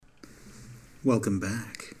Welcome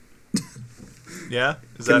back. Yeah?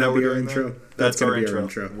 Is that how we're doing intro? That's our gonna be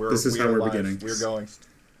intro. This is how we're live. beginning. We're going.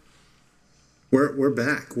 We're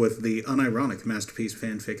back with the Unironic Masterpiece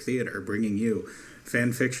Fanfic Theater, bringing you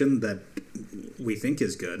fan fiction that we think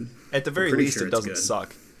is good. At the very least, it doesn't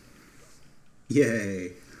suck.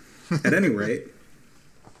 Yay. At any rate,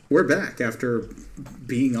 we're back after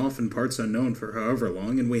being off in parts unknown for however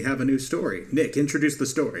long, and we have a new story. Nick, introduce the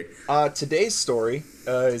story. Today's story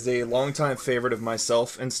is a longtime favorite of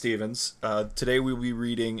myself and Steven's. Today we will be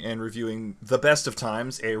reading and reviewing The Best of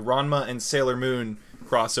Times, a Ranma and Sailor Moon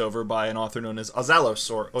crossover by an author known as Ozalos,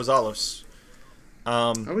 or Ozalos.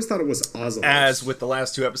 I always thought it was Ozalos. As with the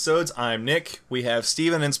last two episodes, I'm Nick. We have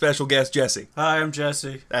Steven and special guest Jesse. Hi, I'm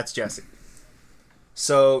Jesse. That's Jesse.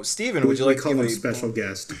 So, Steven, would you like to call give him a special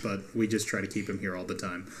guest, but we just try to keep him here all the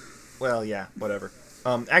time. Well, yeah, whatever.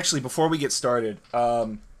 Actually, before we get started,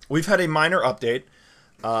 we've had a minor update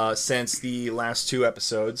since the last two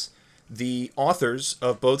episodes. The authors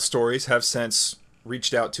of both stories have since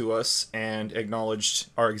reached out to us and acknowledged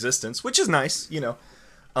our existence, which is nice, you know.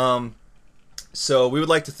 So we would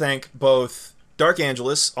like to thank both Dark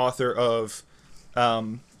Angelus, author of...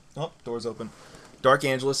 door's open. Dark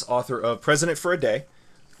Angelus, author of President for a Day,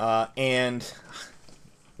 and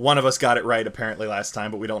one of us got it right apparently last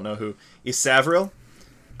time, but we don't know who. Isavril,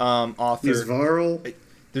 author. Isvaril.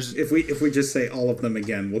 If we just say all of them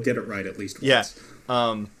again, we'll get it right at least once.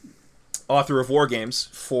 Yeah. Author of War Games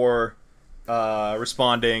for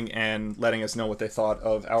responding and letting us know what they thought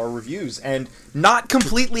of our reviews and not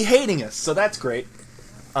completely hating us, so that's great.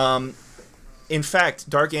 In fact,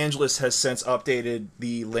 Dark Angelus has since updated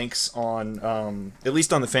the links on, at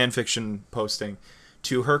least on the fanfiction posting,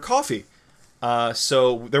 to her Ko-fi.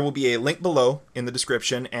 So there will be a link below in the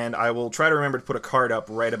description, and I will try to remember to put a card up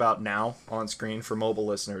right about now on screen for mobile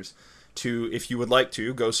listeners to, if you would like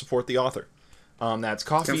to, go support the author. That's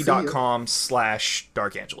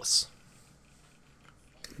coffee.com/darkangelus.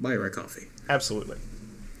 Buy her a coffee. Absolutely.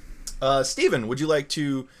 Steven, would you like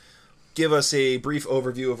to give us a brief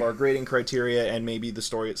overview of our grading criteria and maybe the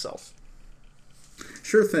story itself?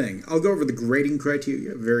 Sure thing. I'll go over the grading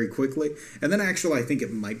criteria very quickly, and then actually I think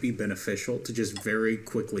it might be beneficial to just very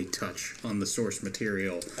quickly touch on the source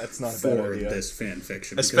material for this fan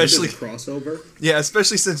fiction. Especially a crossover. Yeah,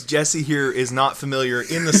 especially since Jesse here is not familiar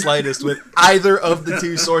in the slightest with either of the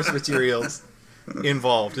two source materials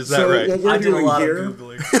involved. Is that right? What we're I did a doing lot here, of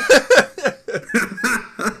Googling.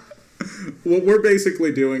 What we're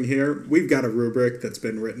basically doing here, we've got a rubric that's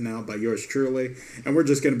been written out by yours truly, and we're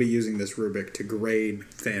just going to be using this rubric to grade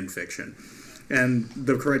fan fiction. And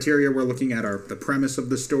the criteria we're looking at are the premise of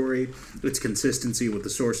the story, its consistency with the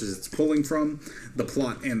sources it's pulling from, the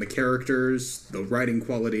plot and the characters, the writing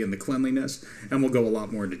quality and the cleanliness, and we'll go a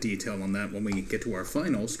lot more into detail on that when we get to our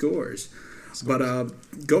final scores. But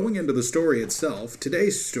going into the story itself,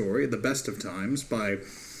 today's story, The Best of Times, by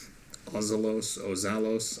Ozalos,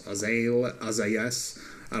 Azayas,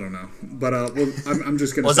 I don't know. But I'm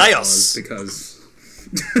just going to say Oz because...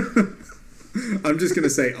 I'm just going to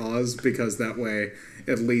say Oz because that way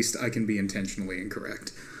at least I can be intentionally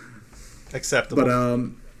incorrect. Acceptable. But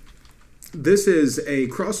this is a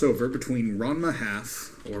crossover between Ranma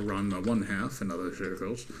Half, or Ranma 1/2 in other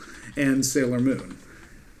circles, and Sailor Moon.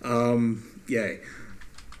 Yay.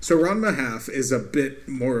 So Ranma Half is a bit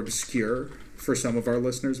more obscure for some of our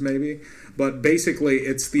listeners, maybe. But basically,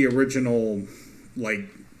 it's the original,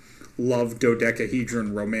 love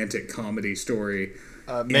dodecahedron romantic comedy story.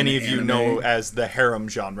 Many of you know as the harem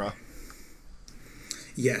genre.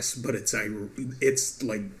 Yes, but it's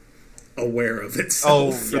aware of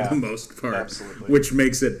itself for the most part. Absolutely. Which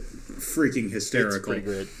makes it freaking hysterical. It's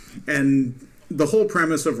pretty great. And the whole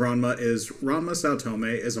premise of Ranma is Ranma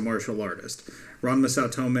Saotome is a martial artist. Ranma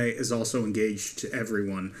Saotome is also engaged to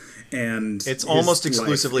everyone, and it's almost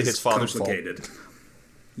exclusively his father's fault.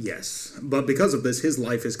 Yes, but because of this, his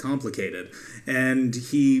life is complicated, and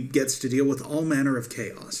he gets to deal with all manner of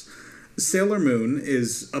chaos. Sailor Moon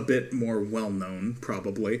is a bit more well-known,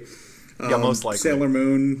 probably. Yeah, most likely. Sailor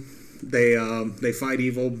Moon, they fight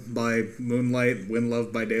evil by moonlight, win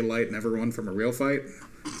love by daylight, never run from a real fight.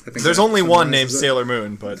 I think there's only one named Sailor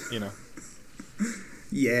Moon, but, you know.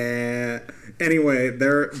 Yeah. Anyway,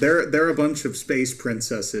 they're a bunch of space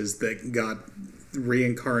princesses that got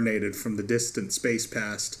reincarnated from the distant space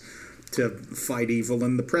past to fight evil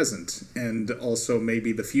in the present and also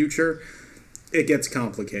maybe the future. It gets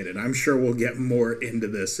complicated. I'm sure we'll get more into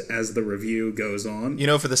this as the review goes on. You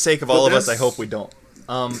know, for the sake of all of us, I hope we don't.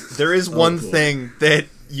 There is one thing that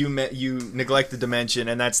you neglected to mention,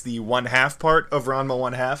 and that's the 1/2 part of Ranma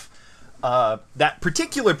 1/2. That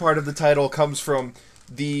particular part of the title comes from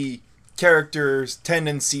the characters'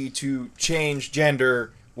 tendency to change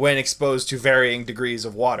gender when exposed to varying degrees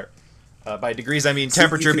of water. By degrees, I mean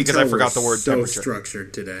temperature, because I forgot the word temperature. So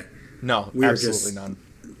structured today. No, We're absolutely none.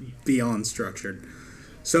 Beyond structured.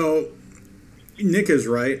 So, Nick is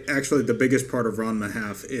right. Actually, the biggest part of Ranma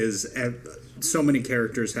half is so many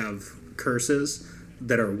characters have curses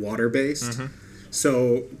that are water-based. Mm-hmm.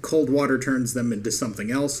 So cold water turns them into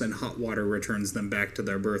something else, and hot water returns them back to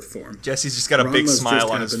their birth form. Jesse's just got a big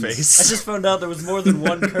smile on his face. I just found out there was more than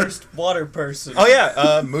one cursed water person. Oh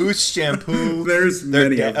yeah, Moose, Shampoo. There's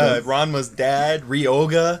many of them. Ranma's dad,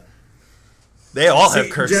 Ryoga. They all have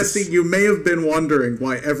curses. Jesse, you may have been wondering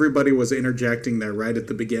why everybody was interjecting there right at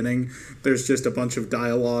the beginning. There's just a bunch of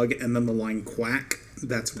dialogue, and then the line "quack."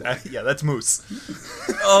 That's why. Yeah, that's Moose.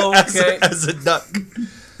 Oh, okay. as a duck.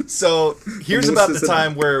 So here's about the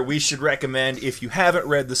time where we should recommend, if you haven't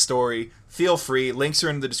read the story, feel free. Links are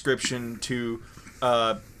in the description to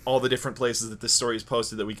all the different places that this story is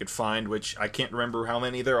posted that we could find, which I can't remember how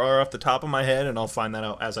many there are off the top of my head, and I'll find that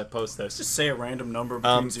out as I post this. Just say a random number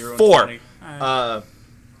between 0 and 4. 20.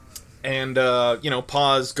 And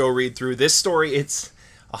pause, go read through. This story, it's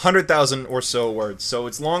 100,000 or so words, so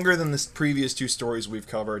it's longer than the previous 2 stories we've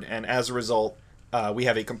covered, and as a result, we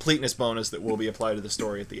have a completeness bonus that will be applied to the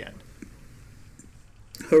story at the end.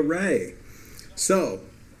 Hooray! So,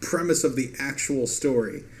 premise of the actual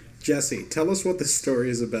story. Jesse, tell us what this story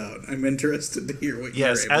is about. I'm interested to hear what you're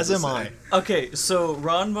able to say. Yes, as am I. Okay, so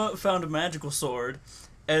Ranma found a magical sword,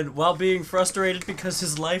 and while being frustrated because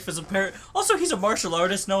his life is apparent... Also, he's a martial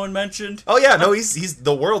artist, no one mentioned. Oh yeah, no, he's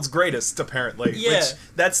the world's greatest, apparently. Yeah. Which,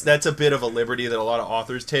 that's a bit of a liberty that a lot of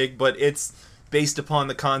authors take, but it's based upon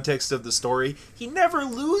the context of the story. He never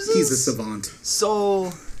loses. He's a savant.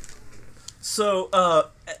 So,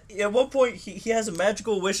 at one point, he has a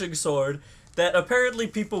magical wishing sword that apparently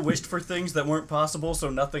people wished for things that weren't possible, so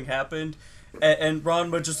nothing happened. And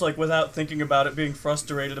Ranma, just like without thinking about it, being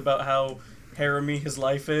frustrated about how harem-y his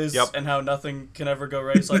life is, Yep. and how nothing can ever go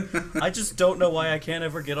right. It's like, I just don't know why I can't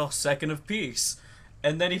ever get a second of peace.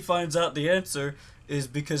 And then he finds out the answer is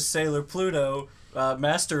because Sailor Pluto,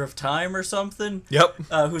 Master of Time or something, yep.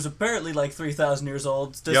 who's apparently like 3,000 years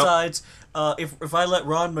old, decides if I let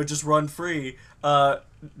Ranma just run free, 100%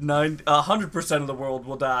 of the world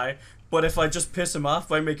will die. But if I just piss him off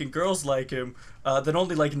by making girls like him, then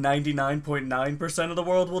only like 99.9% of the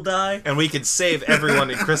world will die. And we could save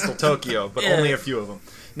everyone in Crystal Tokyo, but only a few of them.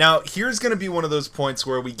 Now, here's going to be one of those points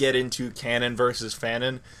where we get into canon versus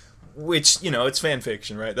fanon, which, it's fan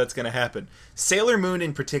fiction, right? That's going to happen. Sailor Moon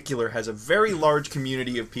in particular has a very large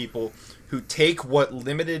community of people who take what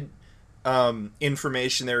limited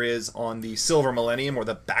information there is on the Silver Millennium or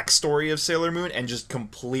the backstory of Sailor Moon and just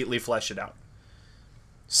completely flesh it out.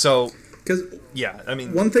 So, yeah, I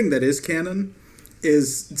mean... One thing that is canon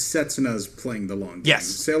is Setsuna's playing the long game. Yes.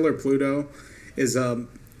 Sailor Pluto is...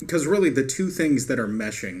 Because really the two things that are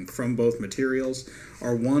meshing from both materials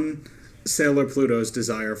are, one, Sailor Pluto's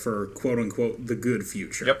desire for, quote-unquote, the good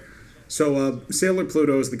future. Yep. So, Sailor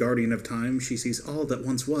Pluto is the guardian of time. She sees all that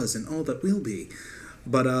once was and all that will be.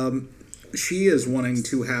 But she is wanting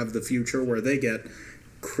to have the future where they get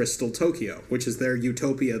Crystal Tokyo, which is their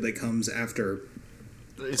utopia that comes after...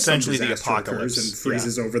 essentially the apocalypse and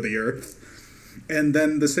freezes over the earth, and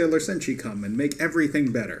then the Sailor Senshi come and make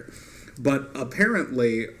everything better. But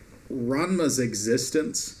apparently Ranma's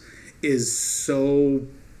existence is so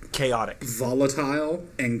chaotic, volatile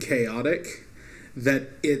and chaotic that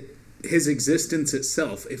his existence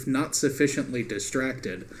itself, if not sufficiently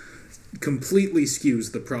distracted, completely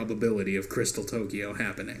skews the probability of Crystal Tokyo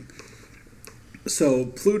happening. So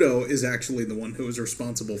Pluto is actually the one who is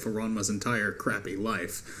responsible for Ranma's entire crappy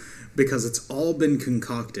life, because it's all been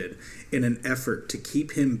concocted in an effort to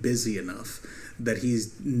keep him busy enough that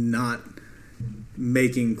he's not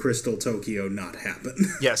making Crystal Tokyo not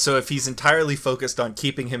happen. Yeah, so if he's entirely focused on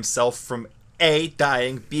keeping himself from A,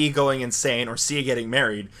 dying, B, going insane, or C, getting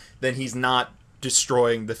married, then he's not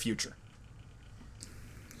destroying the future.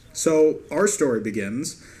 So our story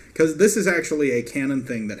begins... because this is actually a canon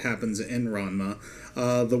thing that happens in Ranma.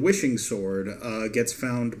 The wishing sword gets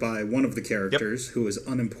found by one of the characters, who is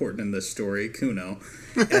unimportant in this story, Kuno,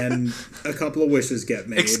 and a couple of wishes get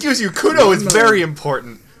made. Excuse you, Kuno is very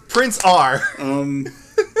important. Prince R. In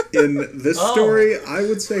this story, I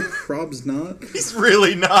would say Prob's not. He's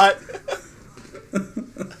really not.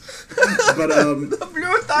 But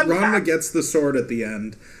Ranma gets the sword at the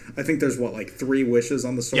end. I think there's, 3 wishes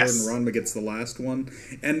on the sword, yes. And Ranma gets the last one.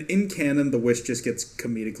 And in canon, the wish just gets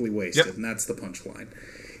comedically wasted, and that's the punchline.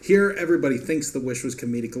 Here, everybody thinks the wish was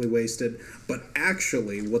comedically wasted, but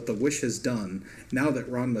actually, what the wish has done, now that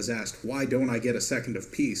Ranma's asked, why don't I get a second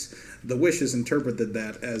of peace, the wish has interpreted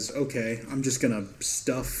that as, okay, I'm just going to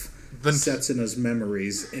stuff Setsina's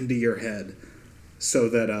memories into your head. So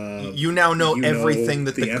that you now know everything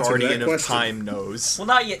that the the Guardian of question. Time knows. Well,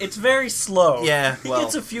 not yet. It's very slow. Yeah, He well,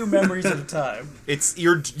 gets a few memories at a time. it's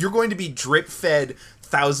you're going to be drip fed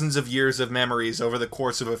thousands of years of memories over the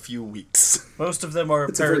course of a few weeks. Most of them are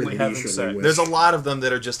It's a very apparently having leisurely sex. wish. There's a lot of them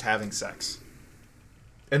that are just having sex,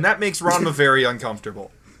 and that makes Ranma very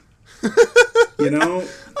uncomfortable. You know,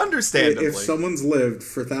 Understandably, if someone's lived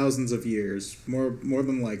for thousands of years, more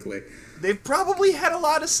than likely. they've probably had a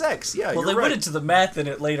lot of sex. Yeah, Well, you're they right. went into the math in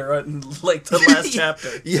it later on, in, like, the last chapter.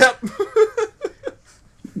 Yep.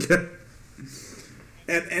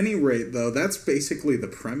 At any rate, though, that's basically the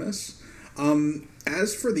premise.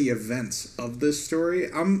 As for the events of this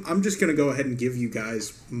story, I'm just going to go ahead and give you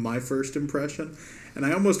guys my first impression. And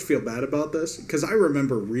I almost feel bad about this, because I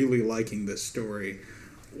remember really liking this story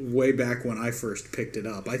way back when I first picked it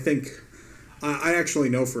up. I think, I actually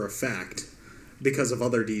know for a fact, because of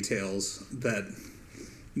other details, that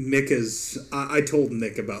Nick is... I told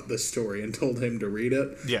Nick about this story and told him to read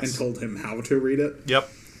it. Yes. And told him how to read it. Yep.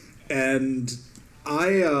 And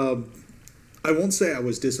I won't say I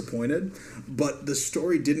was disappointed, but the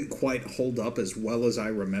story didn't quite hold up as well as I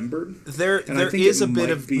remembered. There And I think is it a bit might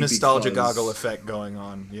of be nostalgia because- goggle effect going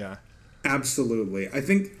on. Yeah. Absolutely. I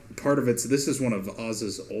think part of it's... This is one of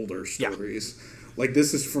Oz's older stories. Like,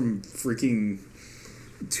 this is from freaking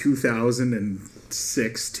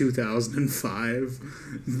 2006, 2005.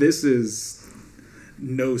 This is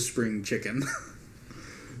no spring chicken.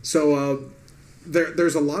 So,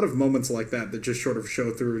 there's a lot of moments like that that just sort of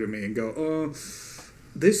show through to me and go, oh,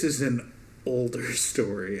 this is an older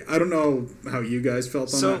story. I don't know how you guys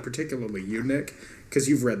felt on that, particularly you, Nick, because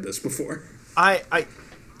you've read this before.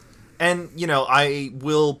 And, you know, I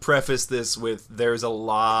will preface this with there's a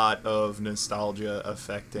lot of nostalgia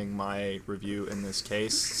affecting my review in this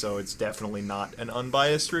case, so it's definitely not an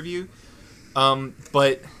unbiased review.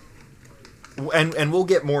 But, and we'll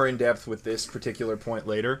get more in depth with this particular point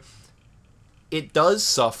later, it does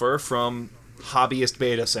suffer from hobbyist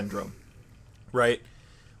beta syndrome, right?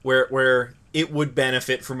 Where it would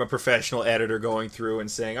benefit from a professional editor going through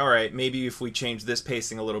and saying, all right, maybe if we change this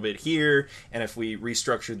pacing a little bit here, and if we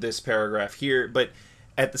restructured this paragraph here, but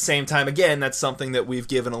at the same time, again, that's something that we've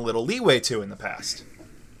given a little leeway to in the past.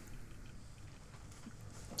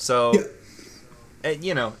 So,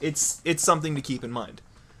 you know, it's something to keep in mind.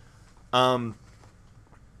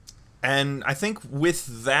 And I think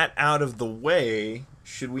with that out of the way,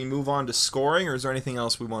 should we move on to scoring, or is there anything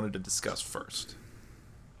else we wanted to discuss first?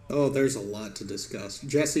 Oh, there's a lot to discuss.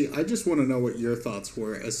 Jesse, I just want to know what your thoughts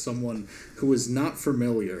were as someone who is not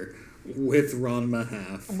familiar with Ranma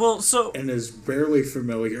Half. Well, so... And is barely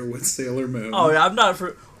familiar with Sailor Moon. Oh, yeah, I'm not...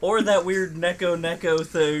 Or that weird Neko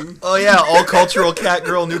thing. Oh, yeah, all cultural cat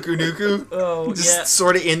girl Nuku Nuku. Oh, Just yeah.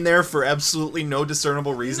 sort of in there for absolutely no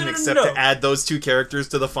discernible reason except to add those two characters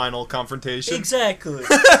to the final confrontation. Exactly.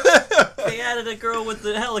 They added a girl with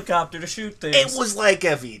the helicopter to shoot things. It was like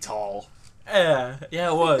a VTOL. Yeah,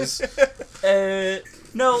 it was.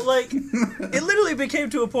 No, like, it literally became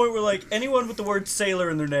to a point where, like, anyone with the word sailor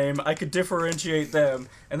in their name, I could differentiate them,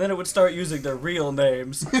 and then it would start using their real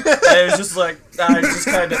names. And it was just like, I just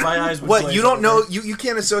kind of, my eyes would What, glaze you don't over. know, you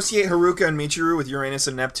can't associate Haruka and Michiru with Uranus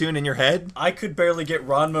and Neptune in your head? I could barely get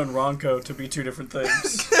Ranma and Ronko to be two different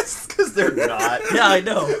things. Because they're not. Yeah, I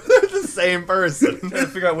know. They're the same person. Trying to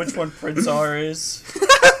figure out which one Prince R is.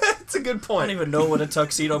 That's a good I point. don't even know what a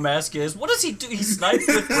tuxedo mask is. What does he do? He snipes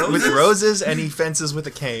with roses? With roses, and he fences with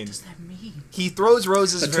a cane. What does that mean? He throws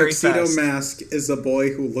roses A very tuxedo fast. mask is a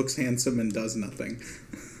boy who looks handsome and does nothing.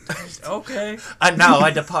 Okay. And now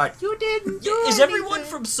I depart. You didn't do Is everyone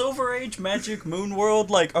from Silver Age, Magic, Moon World,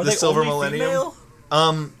 like, are The they Silver only Millennium?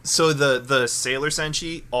 female? So the Sailor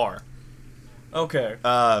Senshi are. Okay.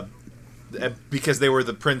 Because they were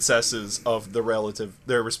the princesses of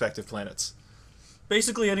their respective planets.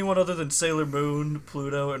 Basically anyone other than Sailor Moon,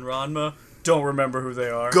 Pluto, and Ranma, don't remember who they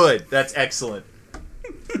are. Good. That's excellent.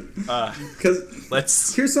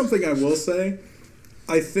 Because here's something I will say.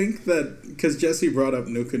 I think that, because Jesse brought up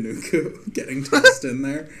Nuku Nuku getting tossed in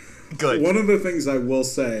there. Good. One of the things I will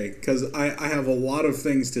say, because I have a lot of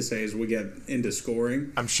things to say as we get into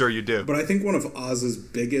scoring, I'm sure you do. but I think one of Oz's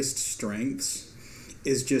biggest strengths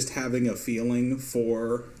is just having a feeling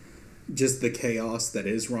for just the chaos that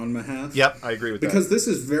is Ranma Half. Yep, I agree with that. Because this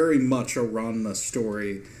is very much a Ranma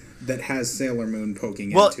story that has Sailor Moon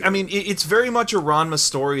poking Well, into I mean, it's very much a Ranma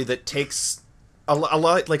story that takes a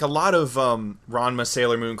lot of Ranma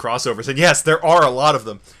Sailor Moon crossovers, and yes, there are a lot of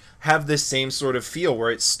them, have this same sort of feel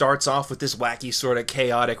where it starts off with this wacky sort of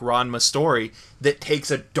chaotic Ranma story that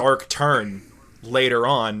takes a dark turn later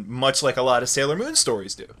on, much like a lot of Sailor Moon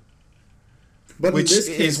stories do. But which in this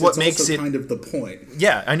case, is what it's makes also it kind of the point.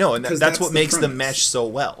 Yeah, I know, and that's what the makes the premise. mesh so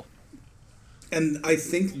well. And I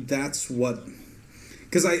think that's what...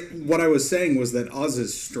 Because what I was saying was that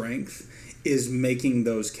Oz's strength is making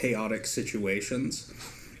those chaotic situations.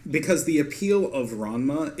 Because the appeal of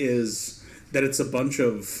Ranma is that it's a bunch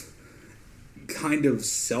of kind of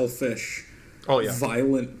selfish,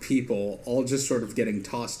 violent people all just sort of getting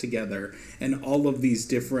tossed together. And all of these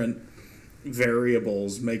different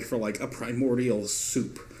variables make for like a primordial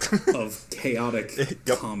soup of chaotic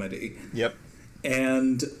comedy. Yep.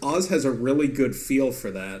 And Oz has a really good feel for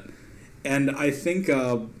that. And I think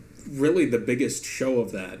really the biggest show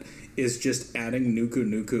of that is just adding Nuku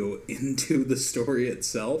Nuku into the story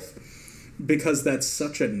itself, because that's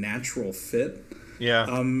such a natural fit.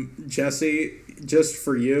 Yeah. Jesse, just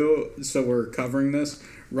for you, so we're covering this,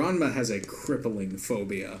 Ranma has a crippling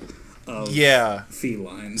phobia of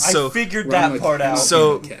felines. I figured that part out.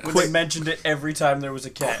 So when they mentioned it every time there was a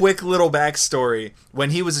cat. Quick little backstory. When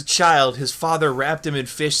he was a child, his father wrapped him in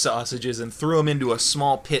fish sausages and threw him into a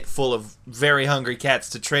small pit full of very hungry cats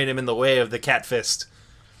to train him in the way of the cat fist.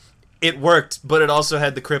 It worked, but it also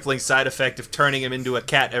had the crippling side effect of turning him into a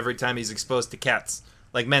cat every time he's exposed to cats.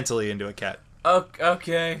 Like, mentally into a cat.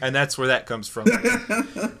 Okay. And that's where that comes from.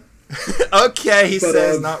 Okay, he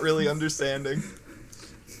says, not really understanding.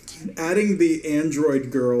 Adding the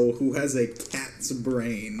android girl who has a cat's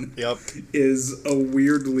brain is a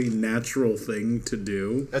weirdly natural thing to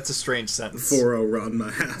do. That's a strange sentence. For a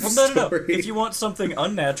Ranma half story. No. If you want something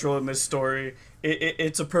unnatural in this story,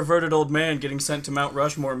 it's a perverted old man getting sent to Mount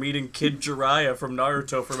Rushmore, meeting Kid Jiraiya from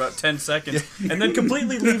Naruto for about 10 seconds, and then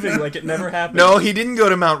completely leaving like it never happened. No, he didn't go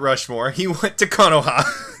to Mount Rushmore. He went to Konoha.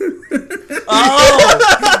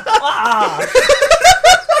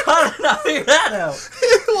 How did I figure that out?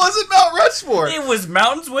 It wasn't Mount Rushmore. It was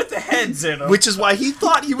mountains with the heads in them. Which is why he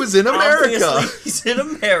thought he was in America. Obviously, he's in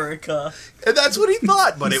America. And that's what he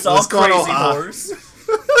thought, but it saw was Crazy Konoha. Horse.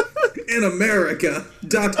 In America.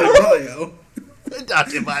 Date bio.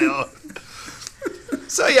 Date bio.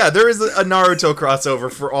 So yeah, there is a Naruto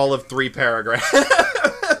crossover for all of 3 paragraphs.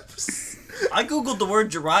 I googled the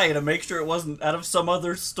word Jiraiya to make sure it wasn't out of some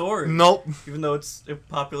other story. Nope. Even though it's a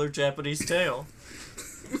popular Japanese tale.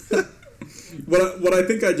 What I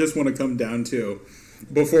think I just want to come down to,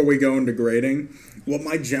 before we go into grading, what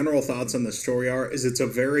my general thoughts on the story are, is it's a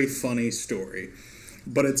very funny story.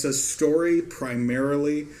 But it's a story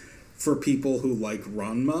primarily for people who like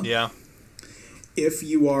Ranma. Yeah. If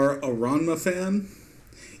you are a Ranma fan,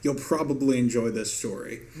 you'll probably enjoy this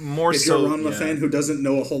story. If you're a Ranma fan who doesn't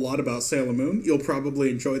know a whole lot about Sailor Moon, you'll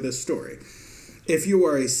probably enjoy this story. If you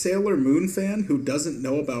are a Sailor Moon fan who doesn't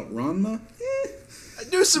know about Ranma,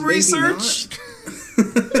 do some research.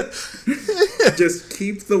 Just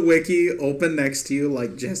keep the wiki open next to you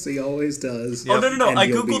like Jesse always does. Yep. Oh, no. I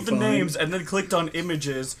googled the names and then clicked on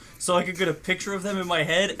images so I could get a picture of them in my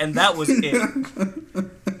head, and that was it.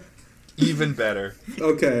 Even better.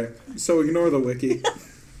 Okay, so ignore the wiki.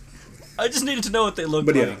 I just needed to know what they looked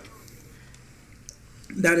like. But yeah.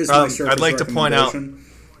 That is my I'd like to point out,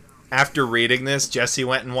 after reading this, Jesse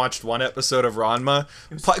went and watched one episode of Ranma.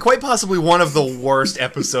 Quite possibly one of the worst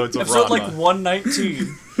episodes of Episode Ranma. like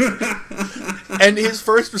 119. And his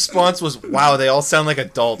first response was, wow, they all sound like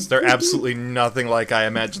adults. They're absolutely nothing like I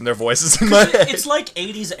imagined their voices in my head. It's like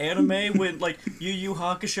 80s anime when, like, Yu Yu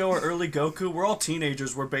Hakusho or early Goku, we're all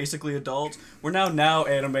teenagers, we're basically adults. Where now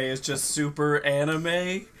anime is just super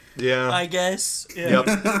anime. Yeah. I guess. Yeah. Yep.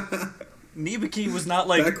 Nibiki was not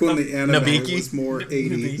like... Back when the anime Nabiki? was more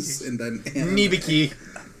 80s and then anime. Nibiki.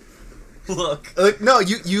 Look. No,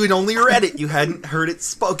 you had only read it. You hadn't heard it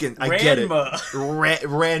spoken. I get it.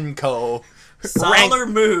 Renko. Sailor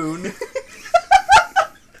Moon.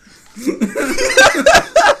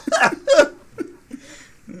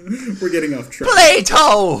 We're getting off track.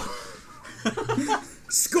 Plato!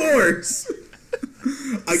 Scores!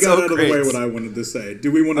 I got out of the way what I wanted to say.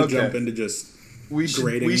 Do we want to jump into just... We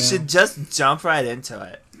should just jump right into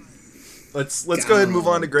it. Let's go ahead and move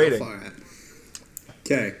on to grading.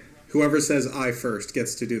 Okay. Whoever says I first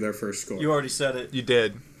gets to do their first score. You already said it. You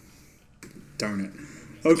did. Darn it.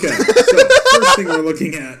 Okay. So first thing we're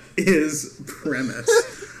looking at is premise.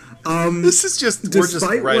 This is just we're just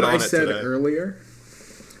right on it today.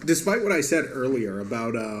 Despite what I said earlier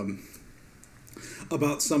about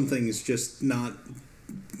some things just not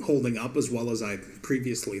holding up as well as I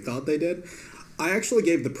previously thought they did. I actually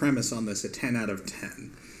gave the premise on this a 10 out of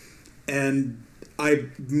 10. And I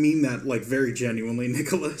mean that, like, very genuinely,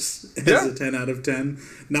 Nicholas, as a 10 out of 10.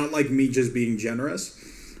 Not like me just being generous.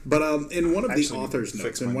 But in one of the author's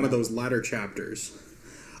notes, in one of those latter chapters,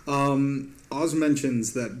 Oz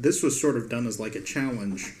mentions that this was sort of done as, like, a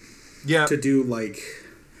challenge to do, like,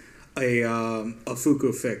 a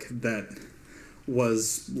fuku fic that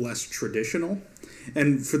was less traditional.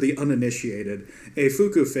 And for the uninitiated, a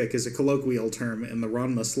fuku fic is a colloquial term in the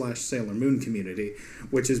Ranma/Sailor Moon community,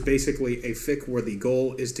 which is basically a fic where the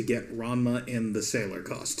goal is to get Ranma in the sailor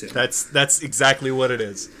costume. That's exactly what it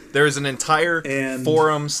is. There is an entire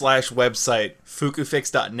forum/website,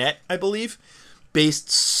 fukufix.net, I believe,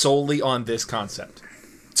 based solely on this concept.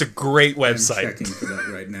 It's a great website. I'm checking for that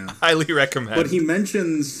right now. Highly recommend. But he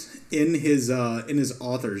mentions in his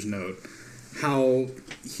author's note how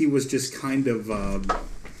he was just kind of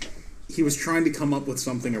he was trying to come up with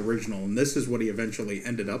something original, and this is what he eventually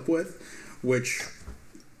ended up with, which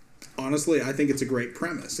honestly I think it's a great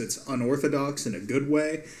premise. It's unorthodox in a good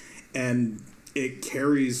way, and it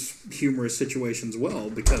carries humorous situations well,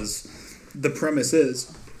 because the premise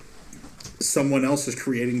is someone else is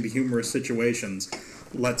creating the humorous situations.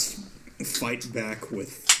 Let's fight back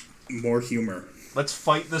with more humor. Let's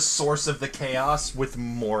fight the source of the chaos with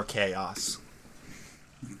more chaos.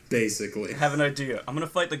 Basically. I have an idea. I'm gonna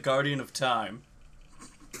fight the Guardian of Time.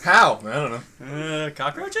 How? I don't know.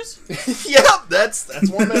 Cockroaches? Yeah, that's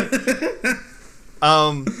one thing.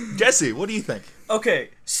 Jesse, what do you think? Okay,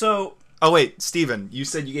 so... Oh, wait, Steven, you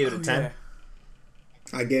said you gave it a 10? Yeah.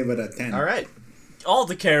 I gave it a 10. All right. All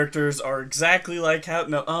the characters are exactly like how...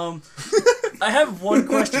 No, I have one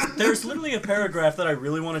question. There's literally a paragraph that I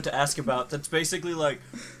really wanted to ask about that's basically like,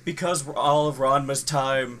 because all of Ranma's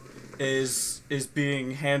time is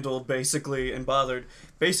being handled basically and bothered,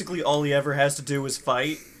 basically all he ever has to do is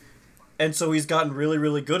fight, and so he's gotten really,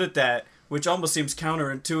 really good at that, which almost seems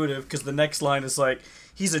counterintuitive, because the next line is like,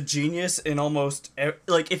 he's a genius in almost...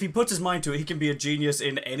 Like, if he puts his mind to it, he can be a genius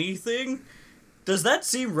in anything. Does that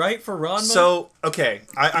seem right for Ranma? So, okay,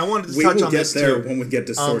 I wanted to touch on this too. We will get there when we get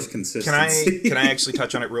to source consistency. Can I actually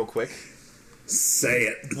touch on it real quick? Say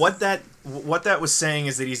it. What that was saying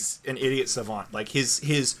is that he's an idiot savant. Like,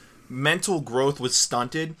 his mental growth was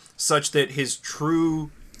stunted such that his true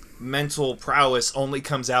mental prowess only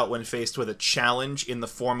comes out when faced with a challenge in the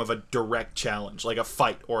form of a direct challenge, like a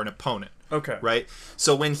fight or an opponent. Okay. Right?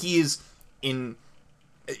 So when he is in...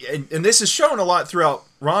 And this is shown a lot throughout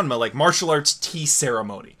Ranma, like martial arts tea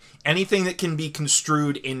ceremony. Anything that can be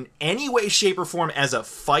construed in any way, shape, or form as a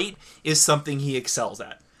fight is something he excels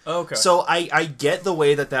at. Okay. So I get the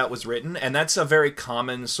way that was written, and that's a very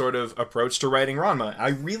common sort of approach to writing Ranma. I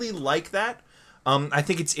really like that. I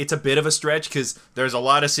think it's a bit of a stretch, because there's a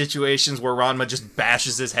lot of situations where Ranma just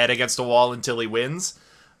bashes his head against a wall until he wins.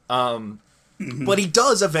 But he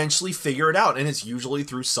does eventually figure it out, and it's usually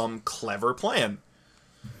through some clever plan.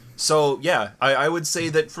 So, yeah, I would say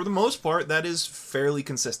that for the most part, that is fairly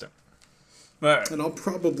consistent. Right. And I'll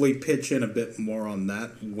probably pitch in a bit more on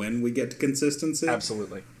that when we get to consistency.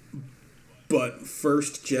 Absolutely. But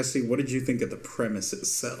first, Jesse, what did you think of the premise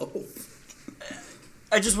itself?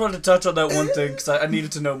 I just wanted to touch on that one thing, because I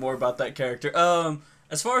needed to know more about that character.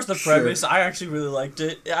 As far as the premise, I actually really liked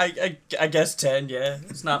it. I guess 10, yeah.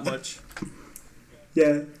 It's not much.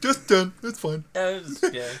 Yeah. Just 10. It's fine.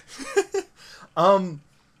 Yeah.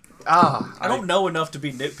 I don't know enough to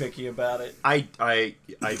be nitpicky about it. I do.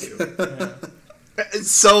 Yeah.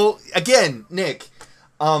 So, again, Nick,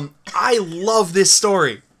 I love this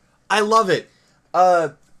story. I love it.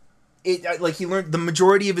 Like, he learned the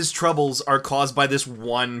majority of his troubles are caused by this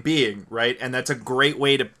one being, right? And that's a great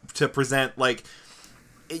way to present, like,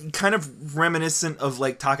 kind of reminiscent of,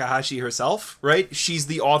 like, Takahashi herself, right? She's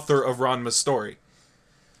the author of Ranma's story.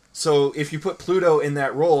 So if you put Pluto in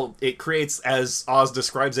that role, it creates, as Oz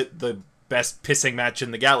describes it, the best pissing match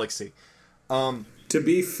in the galaxy. To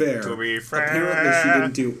be fair, apparently she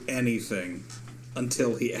didn't do anything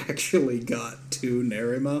until he actually got to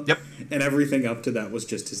Nerima. Yep. And everything up to that was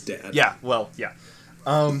just his dad. Yeah, well, yeah.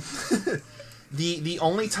 The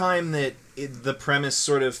only time that the premise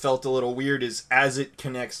sort of felt a little weird is as it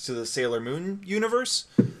connects to the Sailor Moon universe.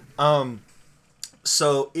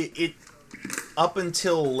 So it up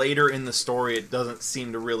until later in the story, it doesn't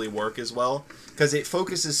seem to really work as well, because it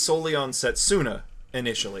focuses solely on Setsuna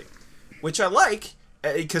initially, which I like,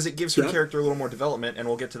 because it gives her character a little more development, and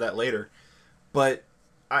we'll get to that later. But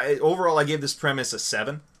overall, I gave this premise a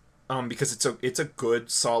 7, because it's a good,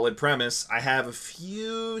 solid premise. I have a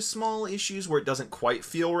few small issues where it doesn't quite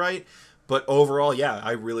feel right, but overall, yeah,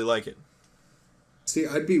 I really like it. See,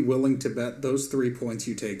 I'd be willing to bet those 3 points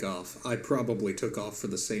you take off, I probably took off for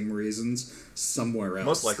the same reasons somewhere else.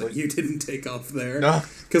 Most likely. That you didn't take off there. No.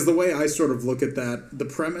 Because the way I sort of look at that, the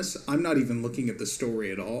premise, I'm not even looking at the story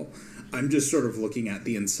at all. I'm just sort of looking at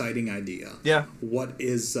the inciting idea. Yeah. What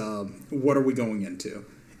are we going into?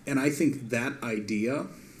 And I think that idea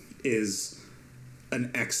is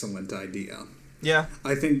an excellent idea. Yeah.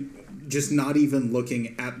 I think just not even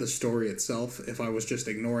looking at the story itself, if I was just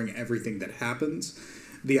ignoring everything that happens,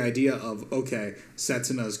 the idea of, okay,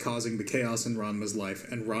 Setsuna is causing the chaos in Ranma's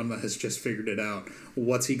life, and Ranma has just figured it out.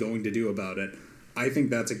 What's he going to do about it? I think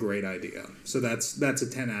that's a great idea. So that's a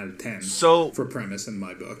 10 out of 10 for premise in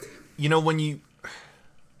my book. You know,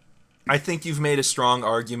 I think you've made a strong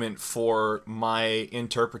argument for my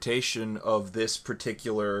interpretation of this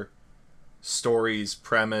particular story's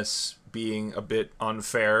premise being a bit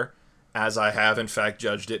unfair, as I have in fact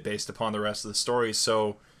judged it based upon the rest of the story.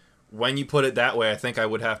 So when you put it that way, I think I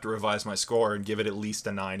would have to revise my score and give it at least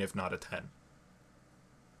a 9, if not a 10.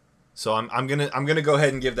 So I'm gonna go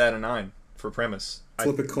ahead and give that a 9 for premise.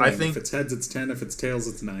 Flip a coin. I think, if it's heads, it's 10. If it's tails,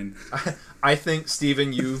 it's 9. I think,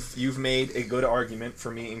 Steven, you've made a good argument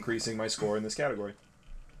for me increasing my score in this category.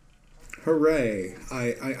 Hooray!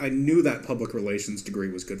 I knew that public relations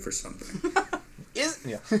degree was good for something.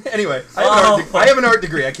 Anyway, I have an art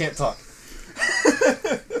degree. I can't talk.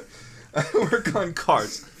 I work on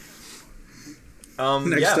cars.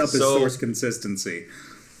 Next up is source consistency.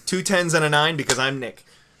 2 10s and a 9 because I'm Nick.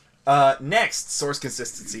 Next, source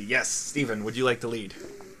consistency. Yes, Steven, would you like to lead?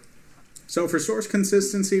 So for source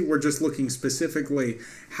consistency, we're just looking specifically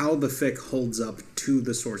how the fic holds up to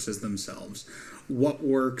the sources themselves. What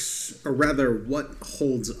works, or rather, what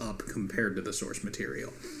holds up compared to the source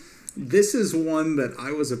material. This is one that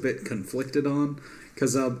I was a bit conflicted on,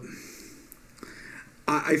 because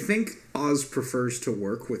I think Oz prefers to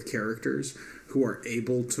work with characters who are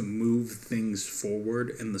able to move things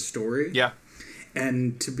forward in the story. Yeah.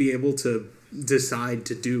 And to be able to decide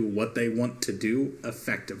to do what they want to do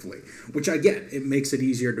effectively. Which I get. It makes it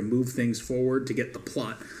easier to move things forward, to get the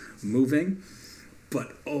plot moving.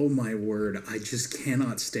 But, oh my word, I just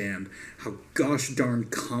cannot stand how gosh darn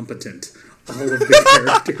competent all of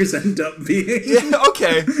the characters end up being. Yeah,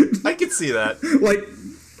 okay. I can see that. Like,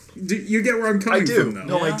 you get where I'm coming from, though.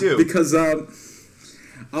 No, I do. Because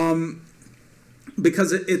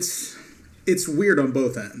it's weird on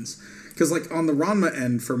both ends. Because, like, on the Ranma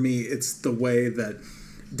end, for me, it's the way that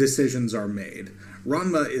decisions are made.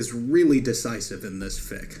 Ranma is really decisive in this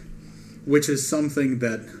fic, which is something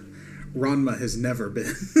that Ranma has never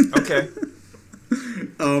been. Okay.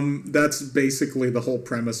 That's basically the whole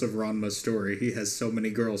premise of Ranma's story. He has so many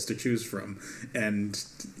girls to choose from and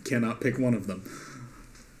cannot pick one of them.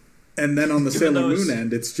 And then on the Sailor Moon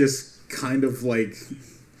end, it's just kind of like...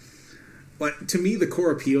 But to me, the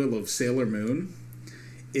core appeal of Sailor Moon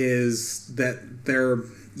is that they're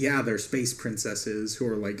space princesses who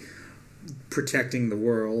are, like, protecting the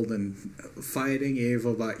world and fighting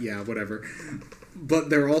evil, but whatever. But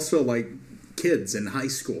they're also, like, kids in high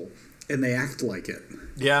school, and they act like it.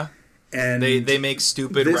 Yeah. And they make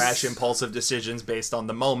stupid, rash, impulsive decisions based on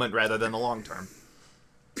the moment rather than the long term.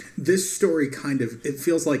 This story kind of, it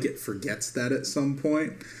feels like it forgets that at some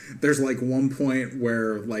point. There's, like, one point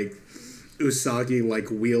where, like, Usagi, like,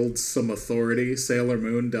 wields some authority, Sailor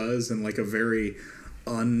Moon does, in, like, a very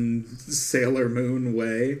un-Sailor Moon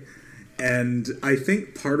way. And I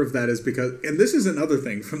think part of that is because, and this is another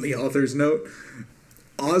thing from the author's note,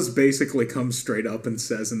 Oz basically comes straight up and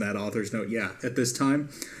says in that author's note, at this time,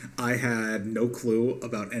 I had no clue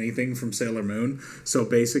about anything from Sailor Moon, so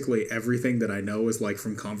basically everything that I know is, like,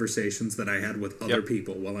 from conversations that I had with other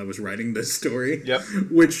people while I was writing this story,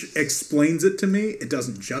 which explains it to me. It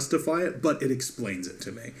doesn't justify it, but it explains it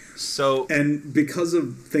to me. And because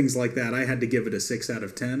of things like that, I had to give it a 6 out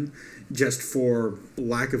of 10, just for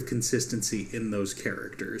lack of consistency in those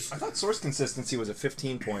characters. I thought source consistency was a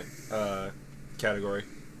 15-point category.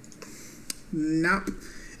 Nope.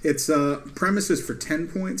 It's premises for 10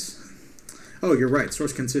 points. Oh, you're right.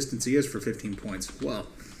 Source consistency is for 15 points. Well,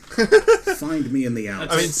 find me in the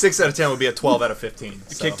outs. I mean, 6 out of 10 would be a 12 out of 15.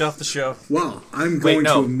 So. Kicked off the show. Well, I'm going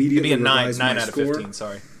to immediately revise my 9 out of score. 15,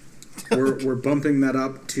 sorry. We're bumping that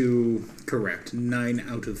up to, correct, 9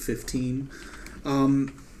 out of 15.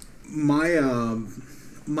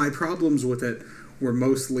 My problems with it were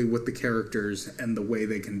mostly with the characters and the way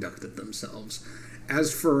they conducted themselves.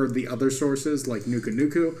 As for the other sources, like Nuku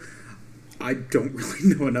Nuku, I don't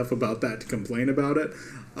really know enough about that to complain about it.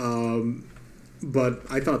 But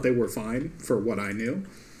I thought they were fine for what I knew.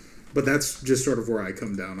 But that's just sort of where I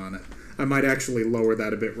come down on it. I might actually lower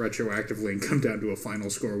that a bit retroactively and come down to a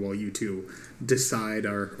final score while you two decide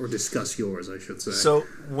or discuss yours, I should say. So,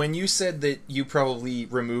 when you said that you probably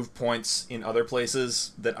removed points in other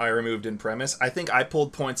places that I removed in premise, I think I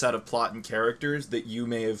pulled points out of plot and characters that you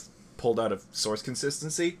may have pulled out of source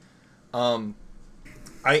consistency.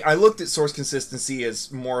 I looked at source consistency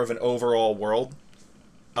as more of an overall world,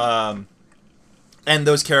 and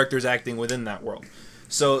those characters acting within that world.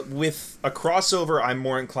 So with a crossover, I'm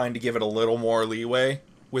more inclined to give it a little more leeway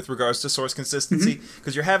with regards to source consistency,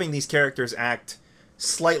 because you're having these characters act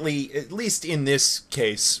slightly, at least in this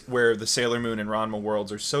case, where the Sailor Moon and Ranma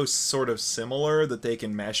worlds are so sort of similar that they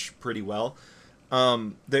can mesh pretty well.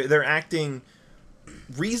 They're acting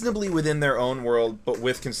reasonably within their own world, but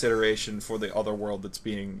with consideration for the other world that's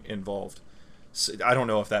being involved. So, I don't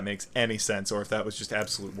know if that makes any sense or if that was just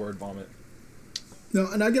absolute word vomit. No,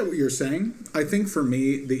 and I get what you're saying. I think for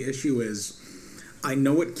me, the issue is I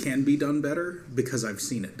know it can be done better because I've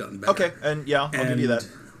seen it done better. Okay, and yeah, I'll give you that.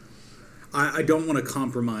 I don't want to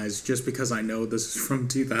compromise just because I know this is from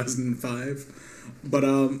 2005. But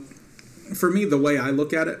for me, the way I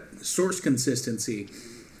look at it, source consistency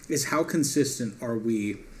is how consistent are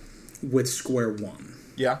we with square one.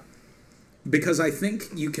 Yeah. Because I think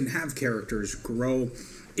you can have characters grow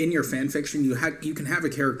in your fan fiction. You can have a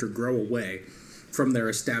character grow away from their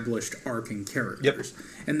established arc and characters.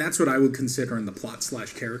 Yep. And that's what I would consider in the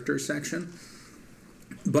plot/character section.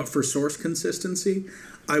 But for source consistency,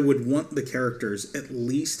 I would want the characters, at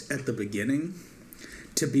least at the beginning,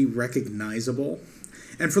 to be recognizable.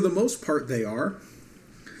 And for the most part, they are.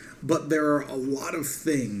 But there are a lot of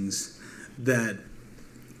things that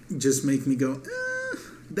just make me go,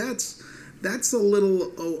 that's a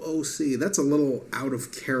little OOC. That's a little out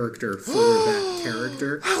of character for that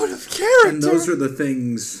character. Out of character! And those are the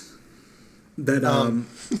things that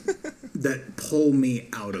that pull me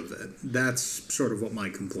out of it. That's sort of what my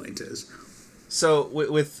complaint is. So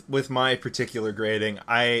with my particular grading,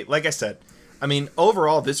 like I said, I mean,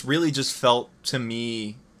 overall, this really just felt to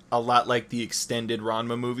me a lot like the extended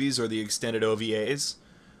Ranma movies or the extended OVAs.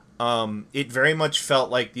 It very much felt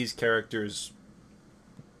like these characters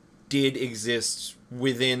did exist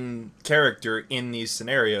within character in these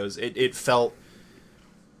scenarios. It felt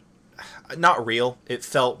not real. It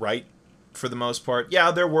felt right for the most part.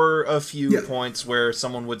 Yeah, there were a few points where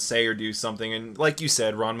someone would say or do something, and like you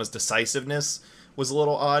said, Ranma's decisiveness was a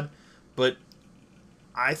little odd, but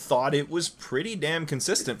I thought it was pretty damn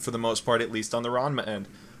consistent for the most part, at least on the Ranma end.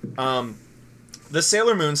 The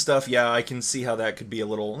Sailor Moon stuff, yeah, I can see how that could be a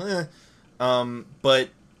little but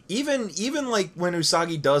even like when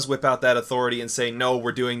Usagi does whip out that authority and say, no,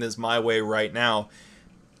 we're doing this my way right now,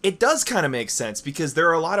 it does kind of make sense, because there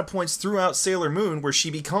are a lot of points throughout Sailor Moon where she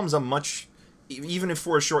becomes even if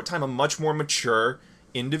for a short time, a much more mature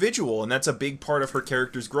individual, and that's a big part of her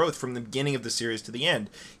character's growth from the beginning of the series to the end.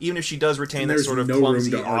 Even if she does retain that sort of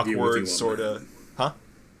clumsy, awkward sort of... Huh?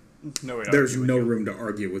 There's no room to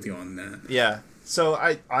argue with you on that. Yeah. So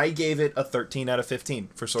I gave it a 13 out of 15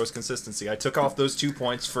 for source consistency. I took off those 2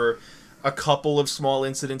 points for a couple of small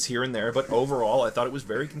incidents here and there, but overall I thought it was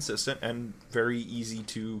very consistent and very easy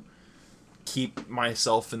to keep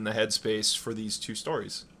myself in the headspace for these two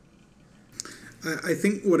stories. I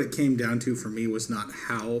think what it came down to for me was not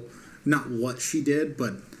what she did,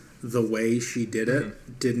 but the way she did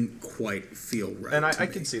it didn't quite feel right. And I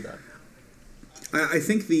can see that. I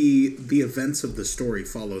think the events of the story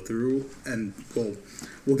follow through, and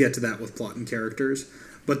we'll get to that with plot and characters.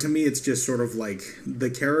 But to me, it's just sort of like the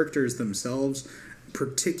characters themselves,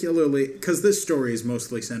 particularly because this story is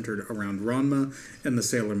mostly centered around Ranma and the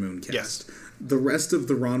Sailor Moon cast. Yes. The rest of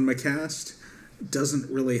the Ranma cast doesn't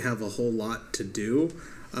really have a whole lot to do.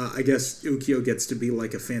 I guess Ukyo gets to be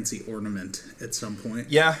like a fancy ornament at some point.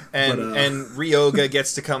 Yeah, and Ryoga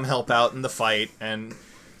gets to come help out in the fight, and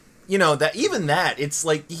you know it's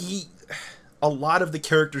like a lot of the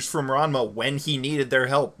characters from Ranma, when he needed their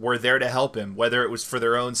help, were there to help him, whether it was for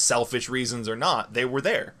their own selfish reasons or not. They were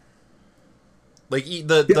there. Like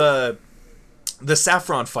the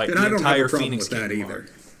Saffron fight, and the entire Phoenix came either. Along.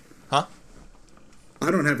 Huh? I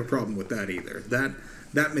don't have a problem with that either.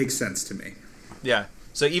 That makes sense to me. Yeah.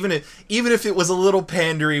 So even if it was a little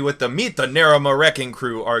pandery with the "Meet the Narama Wrecking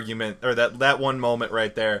Crew" argument, or that one moment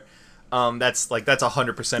right there, that's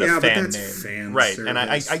 100% a fan name, fan right? service. And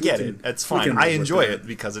I get it. It's fine. I enjoy it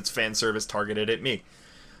because it's fan service targeted at me.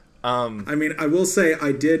 I mean, I will say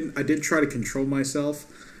I did try to control myself.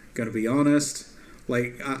 Gonna be honest.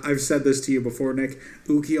 Like, I've said this to you before, Nick.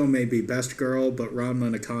 Ukyo may be best girl, but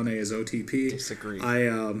Ranma Nakane is OTP. Disagree.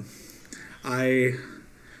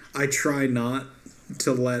 I try not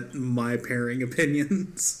to let my pairing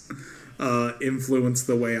opinions influence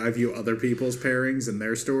the way I view other people's pairings and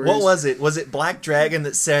their stories. What was it? Was it Black Dragon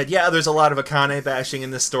that said, yeah, there's a lot of Akane bashing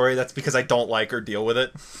in this story, that's because I don't like or deal with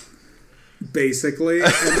it? Basically.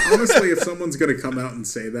 And honestly, if someone's going to come out and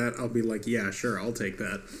say that, I'll be like, yeah, sure, I'll take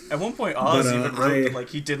that. At one point, Oz even wrote that, like,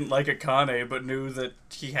 he didn't like Akane, but knew that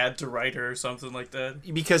he had to write her or something like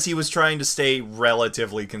that. Because he was trying to stay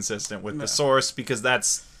relatively consistent with the source, because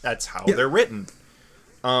that's how they're written.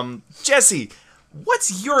 Jesse,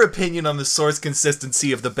 what's your opinion on the source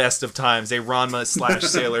consistency of The Best of Times, a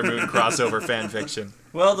Ranma/Sailor Moon crossover fanfiction?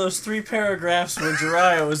 Well, those 3 paragraphs when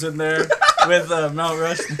Jiraiya was in there with Mount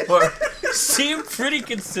Rushmore seemed pretty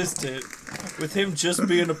consistent with him just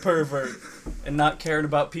being a pervert and not caring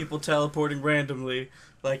about people teleporting randomly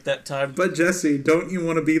like that time. But Jesse, don't you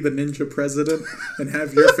want to be the ninja president and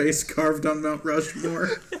have your face carved on Mount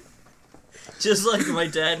Rushmore? Just like my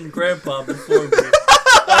dad and grandpa before me.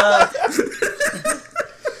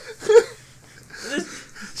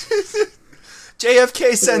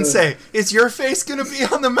 JFK Sensei, is your face gonna be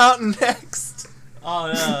on the mountain next? Oh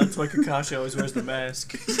yeah, that's why Kakashi always wears the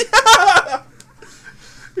mask.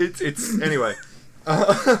 It's anyway.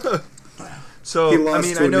 So he lost I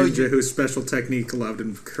mean, to a I know ninja whose special technique allowed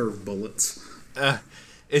him to curve bullets.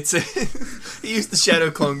 He used the shadow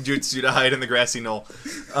clone jutsu to hide in the grassy knoll.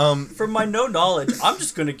 From my no knowledge, I'm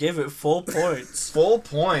just gonna give it full points. Full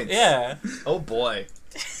points. Yeah. Oh boy.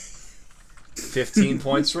 15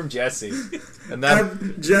 points from Jesse. And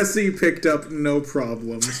that Jesse picked up no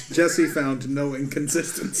problems. Jesse found no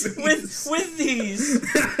inconsistencies. With these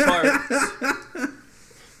parts.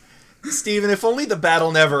 Steven, if only The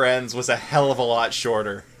Battle Never Ends was a hell of a lot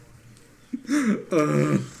shorter.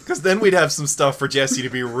 Because then we'd have some stuff for Jesse to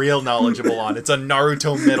be real knowledgeable on. It's a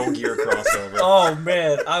Naruto Metal Gear crossover. Oh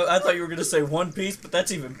man, I thought you were gonna say One Piece, but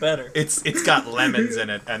that's even better. It's got lemons in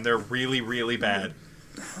it, and they're really, really bad.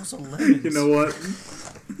 How's a lemon? You know what?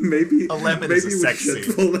 Maybe a lemon maybe is a sex we should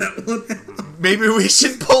scene. pull that one out. Maybe we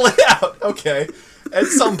should pull it out. Okay, at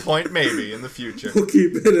some point, maybe in the future. We'll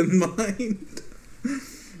keep it in mind.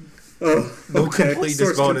 Oh, No okay. completeness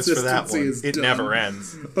Source bonus for that consistency one. is It done. never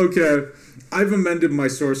ends. Okay. I've amended my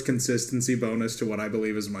source consistency bonus to what I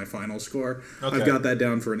believe is my final score. Okay. I've got that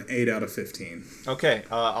down for an 8 out of 15. Okay,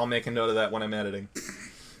 I'll make a note of that when I'm editing.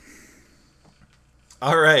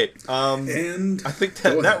 All right. And I think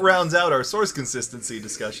that rounds out our source consistency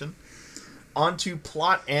discussion. On to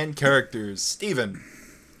plot and characters. Steven.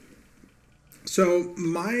 So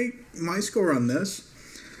my score on this,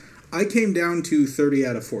 I came down to 30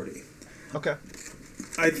 out of 40. Okay.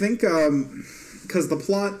 I think because the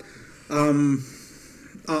plot,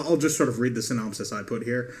 I'll just sort of read the synopsis I put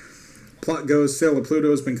here. Plot goes, Sailor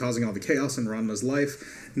Pluto has been causing all the chaos in Ranma's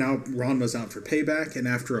life. Now Ranma's out for payback, and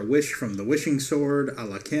after a wish from the wishing sword, a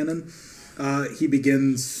la canon, he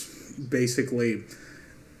begins basically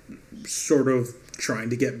sort of trying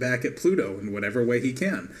to get back at Pluto in whatever way he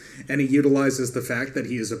can. And he utilizes the fact that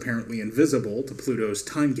he is apparently invisible to Pluto's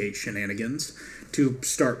time gate shenanigans to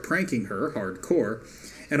start pranking her hardcore,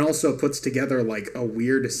 and also puts together like a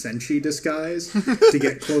weird Senshi disguise to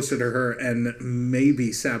get closer to her and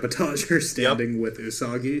maybe sabotage her standing with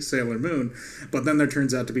Usagi, Sailor Moon. But then there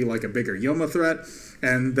turns out to be like a bigger Yoma threat,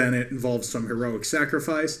 and then it involves some heroic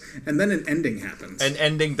sacrifice, and then an ending happens. An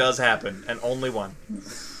ending does happen, and only one.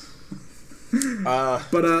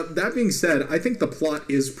 But that being said, I think the plot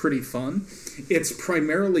is pretty fun. It's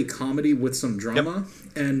primarily comedy with some drama,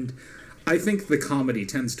 and I think the comedy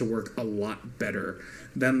tends to work a lot better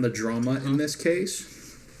than the drama in this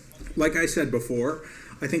case. Like I said before,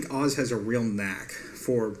 I think Oz has a real knack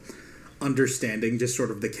for understanding just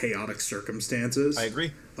sort of the chaotic circumstances I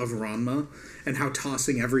agree. of Ranma and how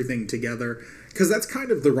tossing everything together, because that's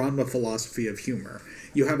kind of the Ranma philosophy of humor.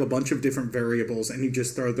 You have a bunch of different variables and you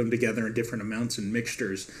just throw them together in different amounts and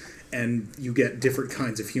mixtures, and you get different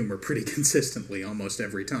kinds of humor pretty consistently almost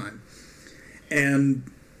every time.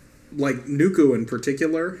 And like Nuku in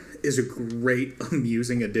particular is a great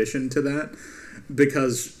amusing addition to that,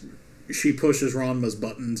 because she pushes Ranma's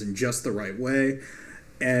buttons in just the right way,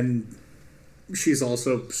 and she's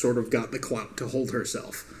also sort of got the clout to hold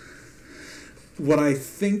herself. What I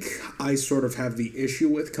think I sort of have the issue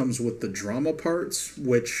with comes with the drama parts,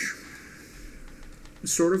 which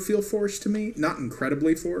sort of feel forced to me. Not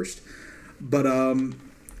incredibly forced, but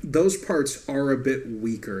those parts are a bit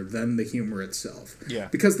weaker than the humor itself. Yeah.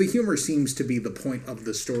 Because the humor seems to be the point of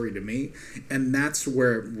the story to me, and that's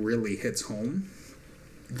where it really hits home.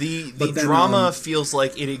 The But then, drama feels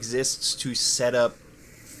like it exists to set up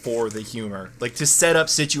for the humor. Like, to set up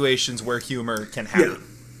situations where humor can happen.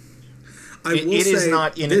 I will It is say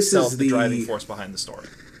not in this itself is the driving force behind the story.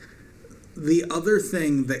 the other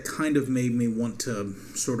thing that kind of made me want to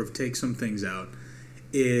sort of take some things out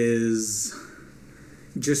is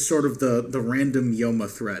just sort of the random Yoma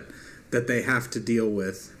threat that they have to deal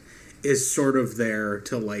with is sort of there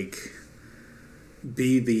to, like,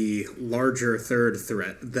 be the larger third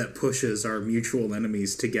threat that pushes our mutual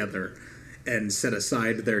enemies together and set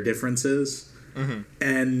aside their differences. Mm-hmm.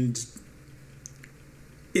 And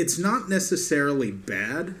it's not necessarily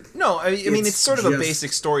bad. No, I mean, it's sort of a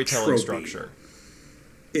basic storytelling structure.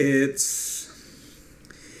 It's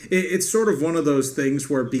sort of one of those things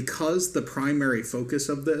where, because the primary focus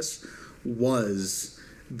of this was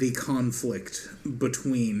the conflict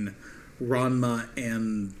between Ranma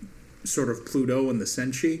and sort of Pluto and the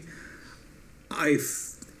Senshi,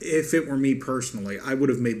 if it were me personally, I would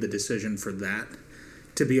have made the decision for that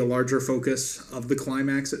to be a larger focus of the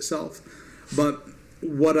climax itself. But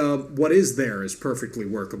what is there is perfectly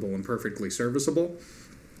workable and perfectly serviceable.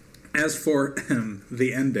 As for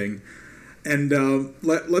the ending, and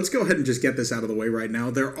let's go ahead and just get this out of the way right now.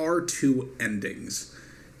 There are 2 endings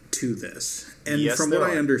to this. And yes, from what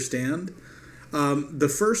I understand, the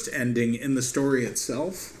first ending in the story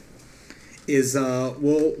itself is,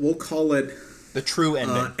 we'll call it... the true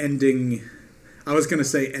ending. Ending... I was going to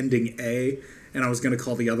say ending A, and I was going to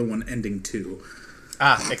call the other one ending 2.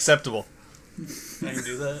 Acceptable. I can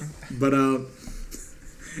do that. But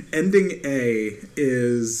ending A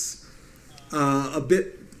is a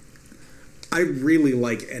bit... I really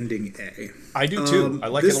like ending A. I do too. I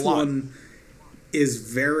like it a lot. This one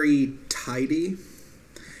is very tidy,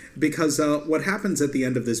 because what happens at the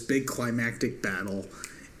end of this big climactic battle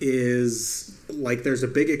is, like, there's a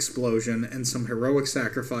big explosion and some heroic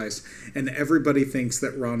sacrifice, and everybody thinks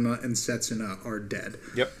that Ranma and Setsuna are dead.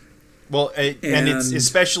 Yep. Well, and it's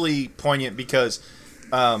especially poignant because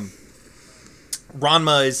Ranma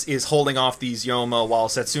is holding off these Yoma while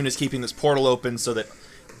Setsuna is keeping this portal open so that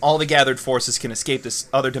all the gathered forces can escape this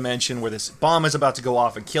other dimension where this bomb is about to go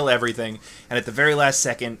off and kill everything. And at the very last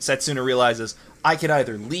second, Setsuna realizes, I could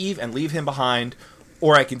either leave and leave him behind,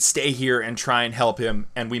 or I can stay here and try and help him,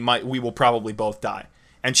 and we will probably both die.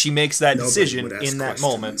 And she makes that decision in that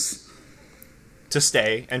moment to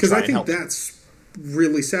stay and try and help. Because I think that's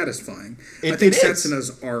really satisfying. I think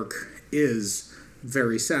Setsuna's arc is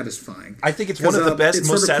very satisfying. I think it's one of the best,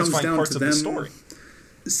 most satisfying parts of the story.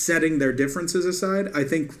 Setting their differences aside, I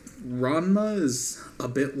think Ranma is a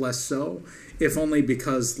bit less so, if only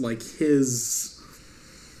because, like, his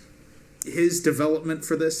development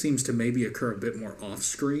for this seems to maybe occur a bit more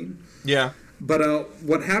off-screen. Yeah. But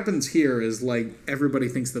what happens here is, like, everybody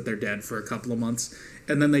thinks that they're dead for a couple of months,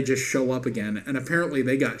 and then they just show up again, and apparently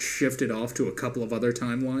they got shifted off to a couple of other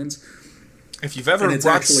timelines. If you've ever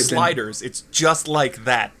watched Sliders, it's just like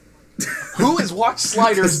that. Who has watched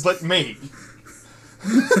Sliders but me?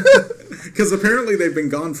 Because apparently they've been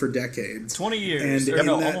gone for decades. 20 years. And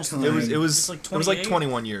almost time, it was like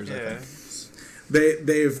 21 years, yeah. I think.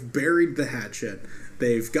 They've buried the hatchet.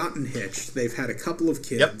 They've gotten hitched. They've had a couple of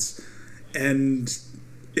kids. Yep. And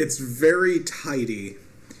it's very tidy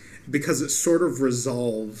because it sort of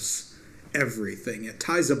resolves everything. It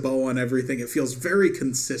ties a bow on everything. It feels very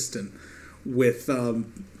consistent with,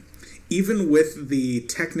 even with the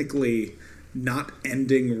technically not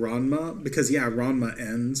ending Ranma, because Ranma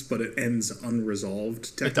ends, but it ends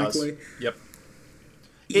unresolved technically. It does. Yep.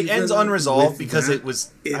 It ends unresolved because I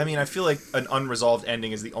feel like an unresolved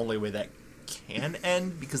ending is the only way that can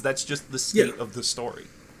end, because that's just the state of the story.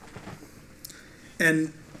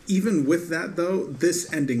 And even with that, though,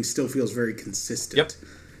 this ending still feels very consistent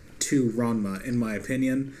to Ranma, in my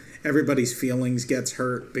opinion. Everybody's feelings gets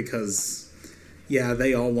hurt because,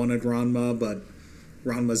 they all wanted Ranma, but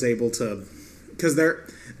Ranma's able to... Because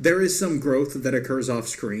there is some growth that occurs off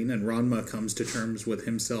screen, and Ranma comes to terms with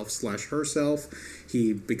himself/herself.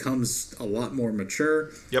 He becomes a lot more mature.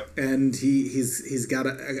 Yep. And he's got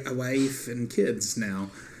a wife and kids now.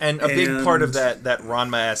 And a big part of that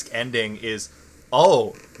Ranma-esque ending is,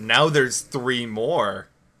 now there's 3 more.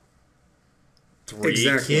 3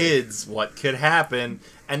 kids. What could happen?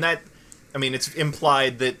 And that, it's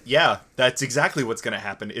implied that, that's exactly what's going to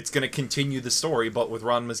happen. It's going to continue the story, but with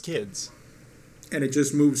Ranma's kids. And it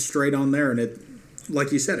just moves straight on there, and it,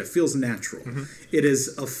 like you said, it feels natural. Mm-hmm. It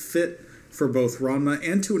is a fit for both Ranma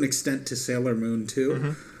and to an extent to Sailor Moon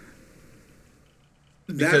too.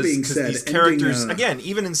 Mm-hmm. That being said, these characters, again,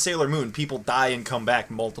 even in Sailor Moon, people die and come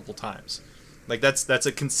back multiple times. Like that's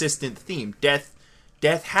a consistent theme. Death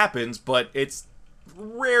happens, but it's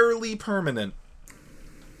rarely permanent.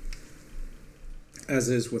 As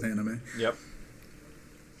is with anime. Yep.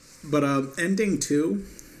 But ending 2,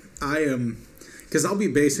 I am... Because I'll be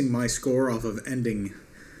basing my score off of ending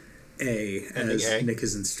A, Ending as A. Nick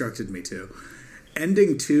has instructed me to.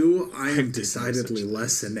 Ending 2, I am decidedly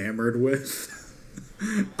less enamored with.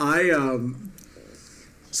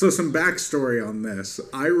 So some backstory on this.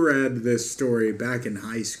 I read this story back in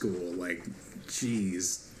high school,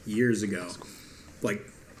 years ago. Like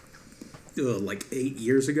 8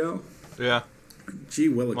 years ago? Yeah. Gee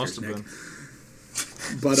willikers, Must have Nick. been.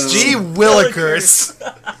 But, Gee willikers!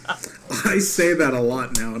 I say that a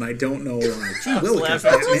lot now, and I don't know why. Gee willikers,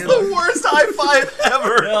 laughing. This is Batman. the worst high five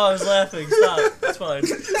ever! No, I was laughing. Stop. It's fine.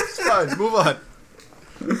 It's fine, move on.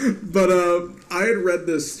 But I had read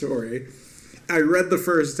this story. I read the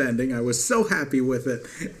first ending. I was so happy with it.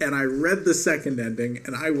 And I read the second ending,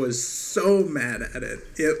 and I was so mad at it.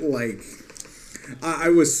 I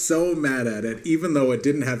was so mad at it. Even though it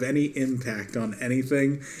didn't have any impact on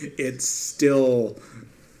anything, it still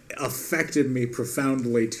affected me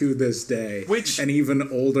profoundly to this day. And even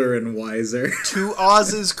older and wiser. To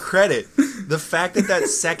Oz's credit, the fact that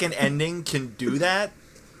second ending can do that,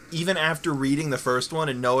 even after reading the first one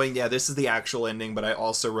and knowing, yeah, this is the actual ending, but I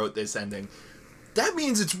also wrote this ending, that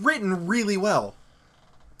means it's written really well.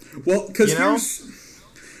 Well, because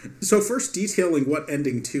so first detailing what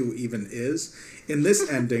ending 2 even is. In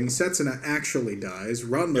this ending, Setsuna actually dies.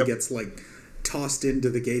 Ranma gets, tossed into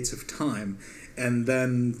the gates of time. And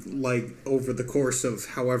then, over the course of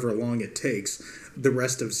however long it takes, the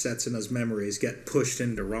rest of Setsuna's memories get pushed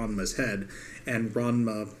into Ranma's head. And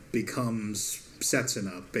Ranma becomes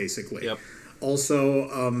Setsuna, basically. Yep. Also,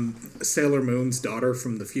 Sailor Moon's daughter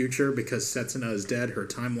from the future, because Setsuna is dead, her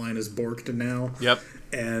timeline is borked now. Yep.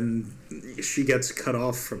 And she gets cut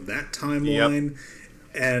off from that timeline. Yep.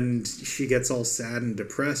 And she gets all sad and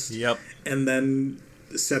depressed. Yep. And then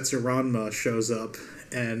Ranma shows up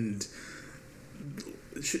and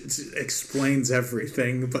explains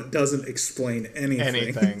everything, but doesn't explain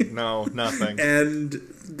anything. No, nothing. And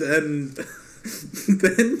then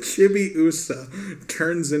Chibi Usa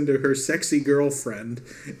turns into her sexy girlfriend,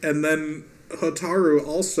 and then Hotaru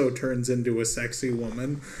also turns into a sexy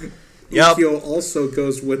woman. Yep. Ukyo also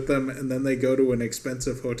goes with them, and then they go to an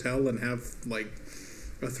expensive hotel and have,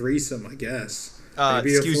 a threesome, I guess.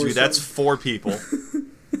 Excuse me, that's 4 people.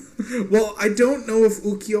 Well, I don't know if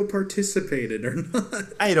Ukyo participated or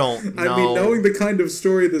not. I don't know. I mean, knowing the kind of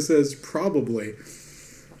story this is, probably.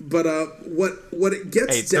 But what it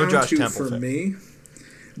gets down no to for me,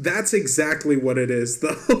 that's exactly what it is,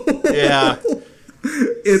 though. Yeah.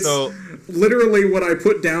 It's literally what I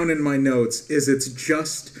put down in my notes is it's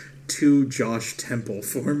just too Josh Temple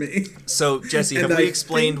for me. So, Jesse, have we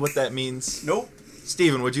explained what that means? Nope.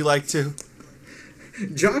 Steven, would you like to?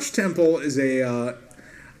 Josh Temple is I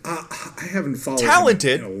haven't followed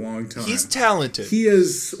talented. him in a long time. He's talented. He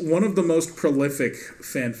is one of the most prolific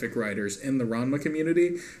fanfic writers in the Ranma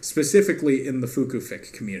community, specifically in the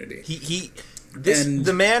Fukufic community.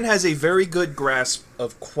 The man has a very good grasp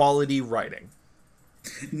of quality writing.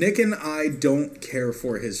 Nick and I don't care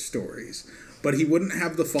for his stories, but he wouldn't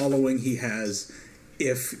have the following he has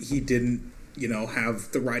if he didn't,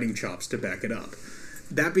 have the writing chops to back it up.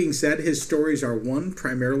 That being said, his stories are 1,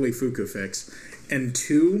 primarily Fukufics, and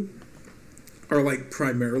 2 are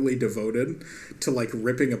primarily devoted to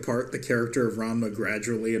ripping apart the character of Ranma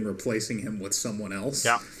gradually and replacing him with someone else.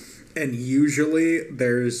 Yeah. And usually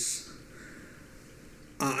there's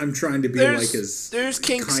I'm trying to be there's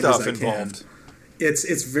kink stuff involved.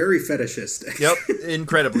 It's very fetishistic. Yep,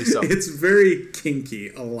 incredibly so. It's very kinky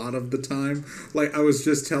a lot of the time. I was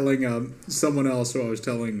just telling someone else who I was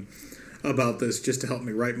telling about this just to help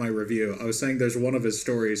me write my review. I was saying there's one of his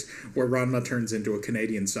stories where Ranma turns into a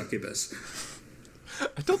Canadian succubus.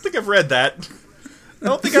 I don't think I've read that. I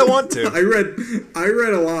don't think I want to. I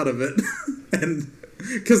read a lot of it, and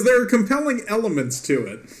because there are compelling elements to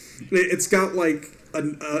it. It's got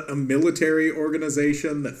a military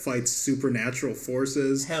organization that fights supernatural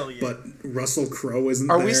forces. Hell yeah. But Russell Crowe isn't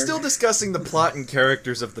there. Are we still discussing the plot and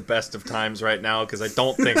characters of the Best of Times right now? Because I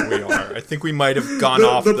don't think we are. I think we might have gone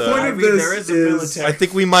off the... point of this there is a military. I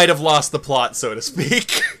think we might have lost the plot, so to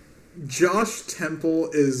speak. Josh Temple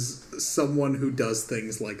is someone who does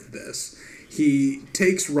things like this. He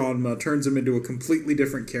takes Ranma, turns him into a completely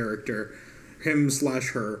different character,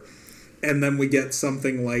 him/her, and then we get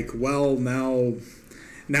something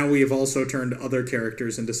now we have also turned other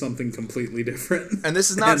characters into something completely different. And this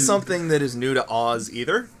is not something that is new to Oz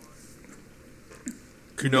either.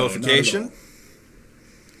 Kunoification.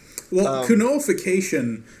 Well,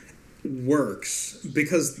 Kunoification works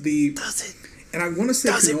because Does it? And I want to say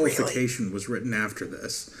Kunoification really? was written after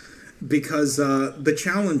this. Because the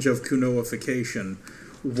challenge of Kunoification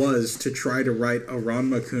was to try to write a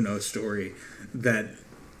Ranma Kuno story that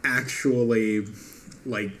actually,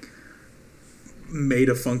 made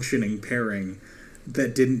a functioning pairing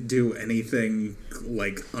that didn't do anything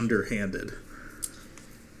like underhanded.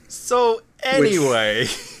 So anyway,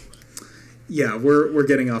 yeah, we're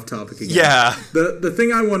getting off topic again. Yeah. The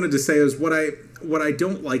thing I wanted to say is what I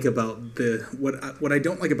don't like about what I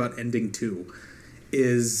don't like about ending 2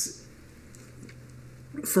 is,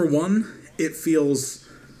 for one, it feels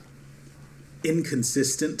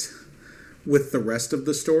inconsistent with the rest of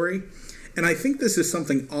the story. And I think this is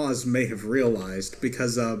something Oz may have realized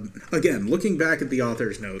because, again, looking back at the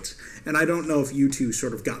author's notes, and I don't know if you two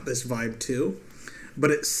sort of got this vibe too, but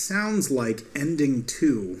it sounds like ending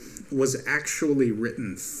 2 was actually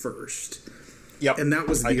written first. Yep. And that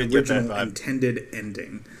was the original intended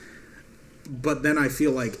ending. But then I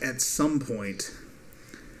feel like at some point...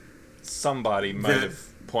 somebody might have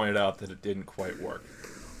pointed out that it didn't quite work.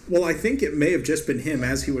 Well, I think it may have just been him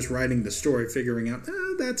as he was writing the story figuring out,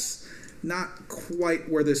 that's not quite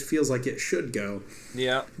where this feels like it should go.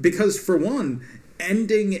 Yeah. Because, for one,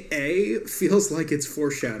 ending A feels like it's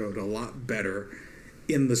foreshadowed a lot better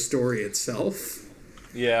in the story itself.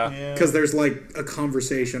 Yeah. Because there's, like, a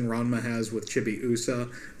conversation Ranma has with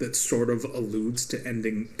Chibiusa that sort of alludes to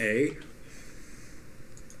ending A.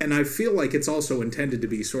 And I feel like it's also intended to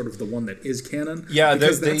be sort of the one that is canon. Yeah,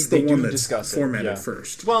 because that's the one that's discuss formatted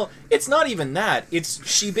first. Well, it's not even that. It's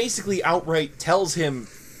she basically outright tells him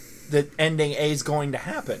that ending A is going to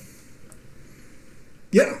happen.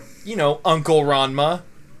 Yeah. You know, Uncle Ranma.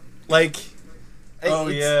 Like...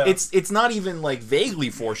 yeah. It's not even, like, vaguely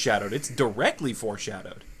foreshadowed. It's directly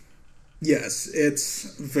foreshadowed. Yes,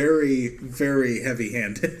 it's very, very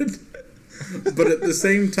heavy-handed. But at the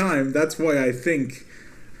same time, that's why I think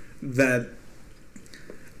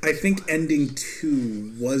ending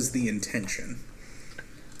 2 was the intention.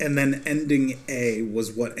 And then ending A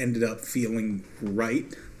was what ended up feeling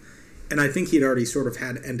right. And I think he'd already sort of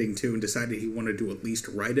had ending 2 and decided he wanted to at least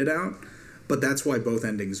write it out. But that's why both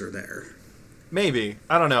endings are there. Maybe.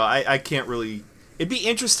 I don't know. I can't really... It'd be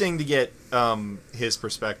interesting to get his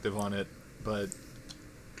perspective on it. But,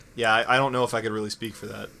 yeah, I don't know if I could really speak for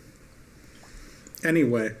that.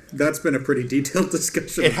 Anyway, that's been a pretty detailed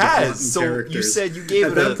discussion. It has. So characters. You said you gave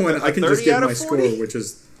At it that point, I can just give my score, which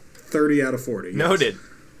is 30 out of 40. Yes. Noted.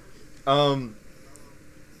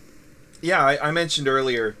 Yeah, I mentioned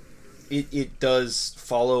earlier, it does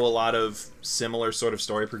follow a lot of similar sort of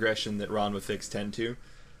story progression that Ranma fics tend to.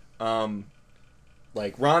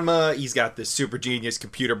 Like Ranma, he's got this super genius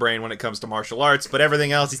computer brain when it comes to martial arts, but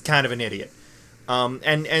everything else, he's kind of an idiot.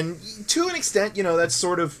 And to an extent, you know, that's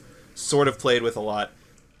sort of played with a lot.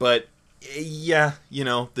 But yeah, you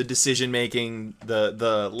know, the decision making,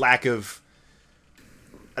 the lack of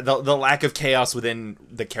the lack of chaos within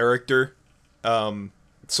the character,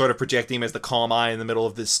 sort of projecting him as the calm eye in the middle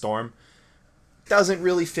of this storm, doesn't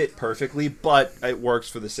really fit perfectly, but it works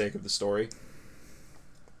for the sake of the story.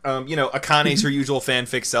 You know, Akane's her usual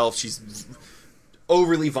fanfic self. She's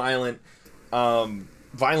overly violent,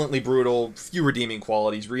 violently brutal, few redeeming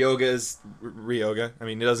qualities. Ryoga. I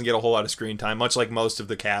mean, he doesn't get a whole lot of screen time, much like most of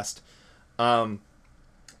the cast. And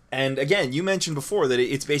again, you mentioned before that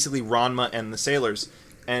it's basically Ranma and the sailors.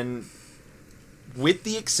 And with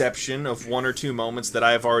the exception of one or two moments that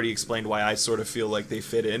I've already explained why I sort of feel like they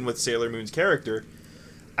fit in with Sailor Moon's character,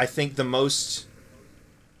 I think the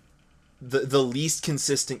least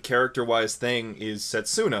consistent character-wise thing is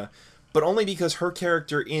Setsuna, but only because her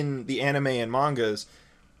character in the anime and mangas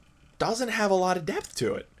doesn't have a lot of depth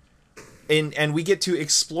to it. And we get to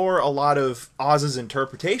explore a lot of Oz's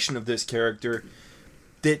interpretation of this character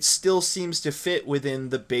that still seems to fit within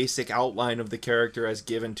the basic outline of the character as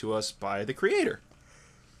given to us by the creator.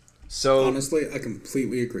 So honestly, I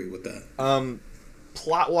completely agree with that.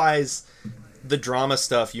 Plot-wise, the drama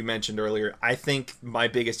stuff you mentioned earlier, I think my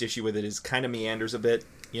biggest issue with it is kind of meanders a bit,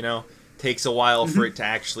 you know? Takes a while for it to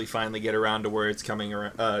actually finally get around to where it's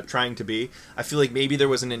trying to be. I feel like maybe there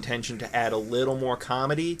was an intention to add a little more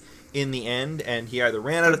comedy in the end, and he either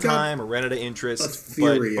ran out of time or ran out of interest,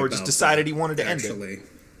 or just decided he wanted to end it.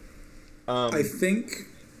 I think...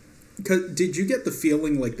 Did you get the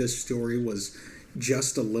feeling like this story was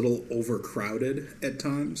just a little overcrowded at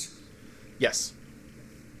times? Yes.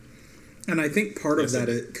 And I think part of that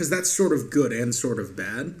is... Because that's sort of good and sort of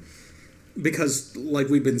bad. Because, like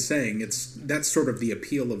we've been saying, that's sort of the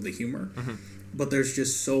appeal of the humor. Mm-hmm. But there's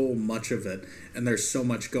just so much of it, and there's so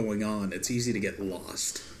much going on, it's easy to get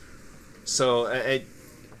lost. So,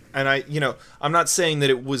 I'm not saying that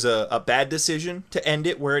it was a bad decision to end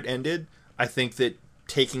it where it ended. I think that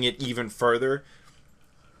taking it even further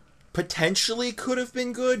potentially could have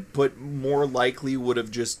been good, but more likely would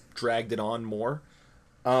have just dragged it on more.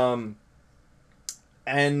 And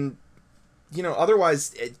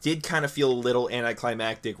otherwise it did kind of feel a little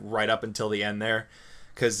anticlimactic right up until the end there,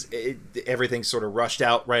 because everything sort of rushed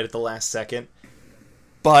out right at the last second.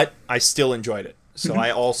 But I still enjoyed it, so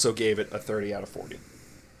I also gave it a 30 out of 40.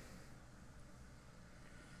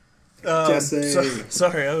 Jesse.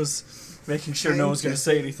 Sorry, I was making sure no one's going to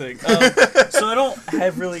say anything. So I don't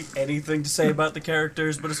have really anything to say about the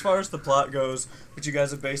characters, but as far as the plot goes, which you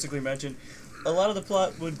guys have basically mentioned, a lot of the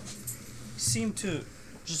plot would seem to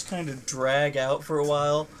just kind of drag out for a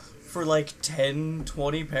while, for like 10,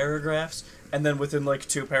 20 paragraphs, and then within like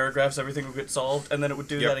 2 paragraphs everything would get solved, and then it would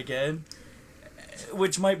do that again,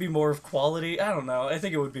 which might be more of quality. I don't know. I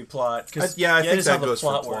think it would be plot. I think that goes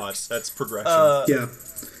for plot. Works. That's progression. Yeah.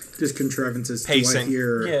 Just contrivances. Pacing. Do I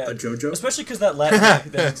hear a JoJo? Especially because that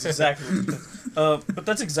Latin that's exactly but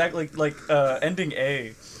that's exactly like ending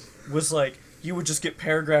A was like you would just get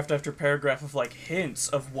paragraph after paragraph of like hints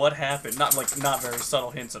of what happened. Not very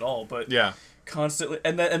subtle hints at all, but constantly,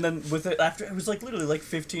 and then with it after, it was like literally like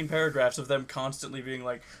 15 paragraphs of them constantly being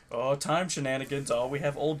like, oh, time shenanigans, oh, we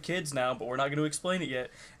have old kids now, but we're not going to explain it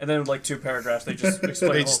yet. And then like 2 paragraphs they just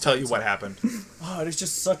explain. They just tell you what happened. Oh, it's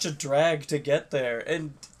just such a drag to get there,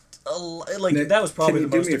 and like Nick, that was probably the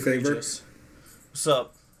most can you do me a favor? egregious. What's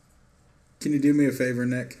up? Can you do me a favor,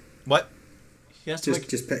 Nick? What? He has to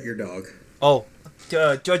Just pet your dog. Oh,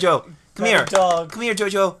 Jojo, come here. Dog. Come here,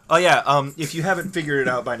 Jojo. Oh yeah. If you haven't figured it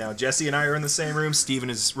out by now, Jesse and I are in the same room. Steven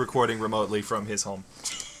is recording remotely from his home.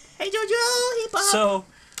 Hey, Jojo. Hey, Bob. So,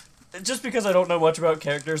 just because I don't know much about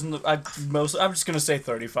characters, I'm just gonna say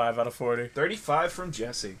 35 out of 40. 35 from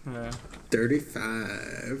Jesse. Yeah.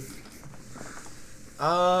 35.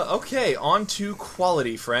 Okay. On to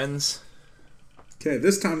quality, friends. Okay,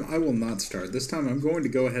 this time I will not start. This time I'm going to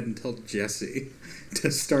go ahead and tell Jesse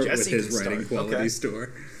to start with his writing quality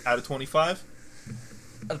score. Out of 25?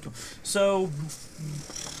 So,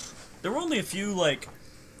 there were only a few, like...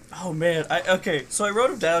 Oh, man. So I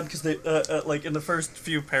wrote them down because they, like, in the first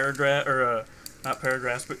few not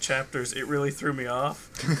paragraphs, but chapters, it really threw me off.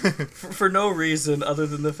 for no reason other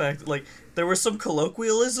than the fact that, like, there were some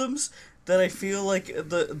colloquialisms that I feel like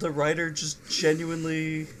the writer just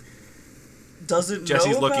genuinely... doesn't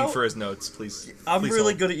Jesse's know about. looking for his notes, please. I'm please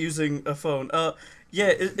really hold. good at using a phone.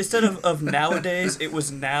 Instead of nowadays, it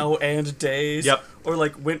was now and days. Yep. Or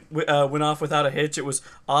like went off without a hitch. It was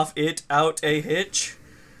off it out a hitch.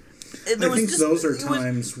 I think those are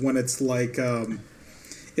times when it's like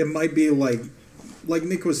it might be like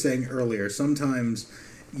Nick was saying earlier. Sometimes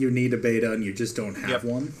you need a beta and you just don't have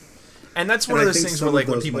one. And that's one of those things where, like,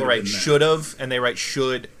 when people write should've, and they write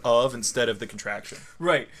should of instead of the contraction.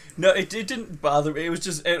 Right. No, it didn't bother me. It was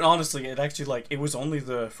just, and honestly, it actually, like, it was only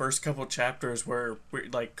the first couple chapters where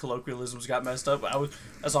like, colloquialisms got messed up. I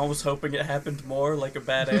was almost hoping it happened more, like a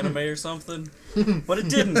bad anime or something. But it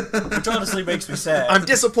didn't, which honestly makes me sad. I'm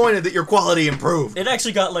disappointed that your quality improved. It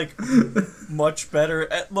actually got, like, much better.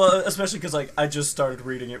 Well, especially because, like, I just started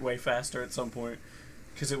reading it way faster at some point.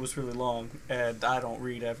 Because it was really long, and I don't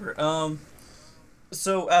read ever.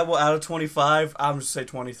 So, out of 25, I'm just say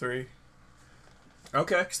 23.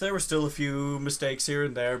 Okay. Because there were still a few mistakes here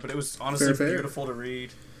and there, but it was honestly beautiful to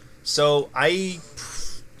read. So, I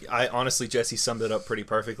honestly, Jesse summed it up pretty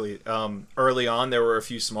perfectly. Early on, there were a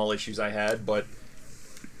few small issues I had, but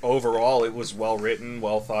overall, it was well written,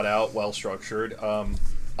 well thought out, well structured.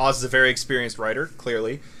 Oz is a very experienced writer,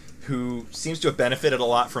 clearly, who seems to have benefited a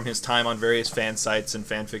lot from his time on various fan sites and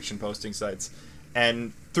fan fiction posting sites.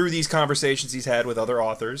 And through these conversations he's had with other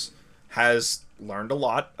authors, has learned a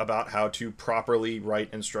lot about how to properly write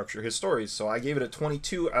and structure his stories. So I gave it a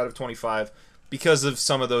 22 out of 25 because of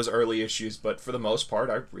some of those early issues, but for the most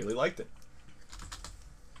part, I really liked it.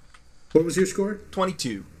 What was your score?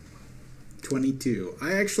 22. 22.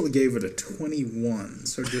 I actually gave it a 21,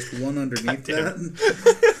 so just one underneath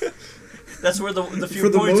that. That's where the few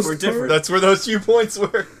points were different. That's where those few points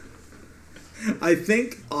were. I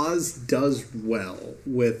think Oz does well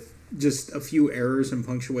with just a few errors in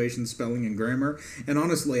punctuation, spelling, and grammar. And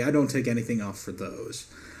honestly, I don't take anything off for those.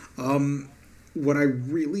 What I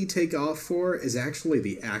really take off for is actually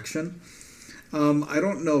the action. I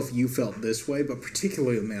don't know if you felt this way, but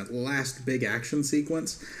particularly in that last big action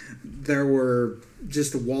sequence, there were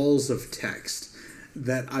just walls of text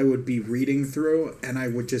that I would be reading through, and I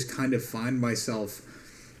would just kind of find myself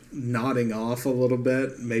nodding off a little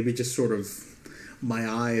bit, maybe just sort of my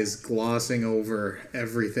eyes glossing over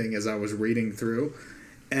everything as I was reading through.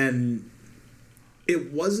 And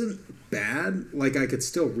it wasn't bad. Like, I could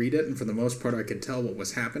still read it, and for the most part I could tell what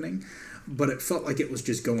was happening, but it felt like it was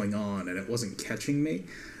just going on, and it wasn't catching me.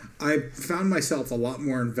 I found myself a lot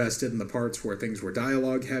more invested in the parts where things were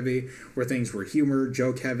dialogue heavy, where things were humor,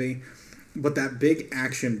 joke heavy. But that big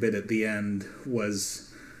action bit at the end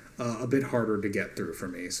was a bit harder to get through for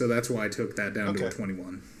me. So that's why I took that down to a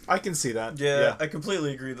 21. I can see that. Yeah, I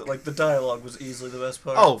completely agree that like the dialogue was easily the best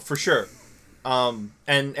part. Oh, for sure.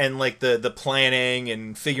 And like the planning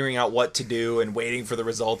and figuring out what to do and waiting for the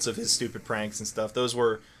results of his stupid pranks and stuff. Those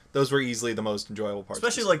were easily the most enjoyable parts.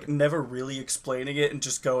 Especially like never really explaining it and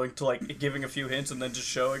just going to like giving a few hints and then just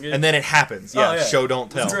showing it. And then it happens. Yeah, show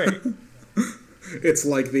don't tell. It's great. It's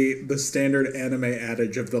like the standard anime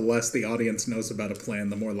adage of the less the audience knows about a plan,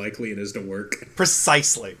 the more likely it is to work.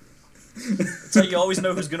 Precisely. It's how you always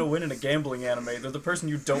know who's going to win in a gambling anime. They're the person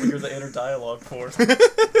you don't hear the inner dialogue for.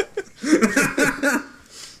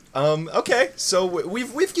 Okay, so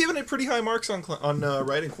we've given it pretty high marks on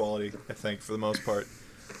writing quality, I think, for the most part.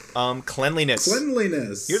 Cleanliness.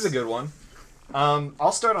 Here's a good one.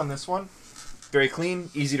 I'll start on this one. Very clean,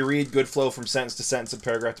 easy to read, good flow from sentence to sentence and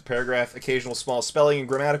paragraph to paragraph. Occasional small spelling and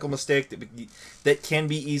grammatical mistake that can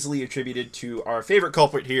be easily attributed to our favorite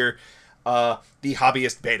culprit here, the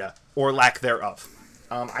hobbyist beta, or lack thereof.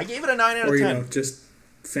 I gave it a 9 out of 10. Or, just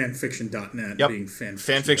fanfiction.net being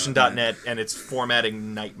fanfiction.net and its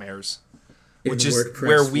formatting nightmares. Which is WordPress,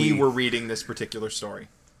 where we were reading this particular story.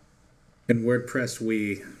 In WordPress,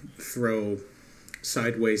 we throw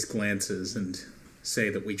sideways glances and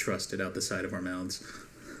say that we trust it out the side of our mouths.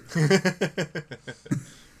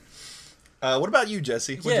 What about you,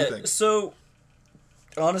 Jesse? What do you think? So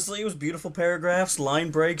honestly, it was beautiful paragraphs,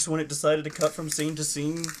 line breaks when it decided to cut from scene to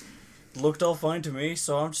scene. Looked all fine to me,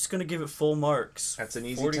 so I'm just going to give it full marks. That's an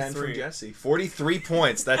easy 10 from Jesse. 43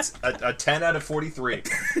 points. That's a 10 out of 43.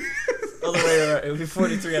 Oh, Other way around. It would be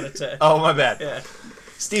 43 out of 10. Oh, my bad. Yeah.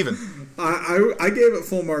 Steven. I gave it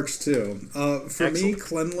full marks, too. For Excellent. me,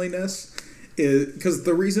 cleanliness is... Because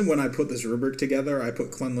the reason when I put this rubric together, I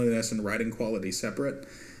put cleanliness and writing quality separate,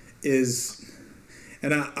 is...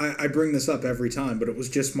 And I bring this up every time, but it was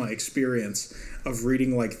just my experience of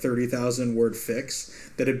reading like 30,000 word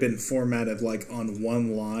fics that had been formatted like on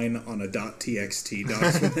one line on a .txt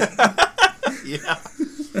document. Yeah.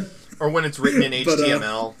 Or when it's written in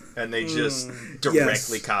HTML and they just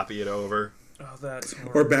directly copy it over. Oh, that's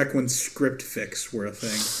horrible. Or back when script fics were a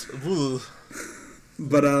thing. Ooh.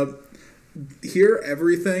 But here,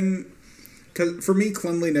 everything... Cause for me,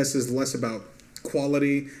 cleanliness is less about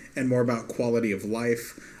quality and more about quality of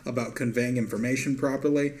life, about conveying information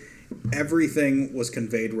properly. Everything was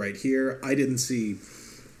conveyed right here. I didn't see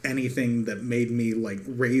anything that made me like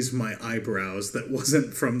raise my eyebrows that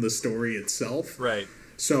wasn't from the story itself. Right.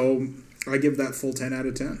 So I give that full 10 out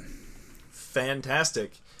of 10.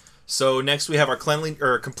 Fantastic. So next we have our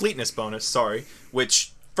completeness bonus,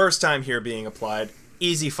 which first time here being applied.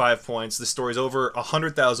 Easy 5 points. The story's over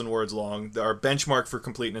 100,000 words long. Our benchmark for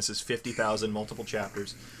completeness is 50,000 multiple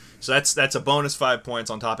chapters. So that's a bonus 5 points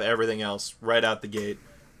on top of everything else right out the gate.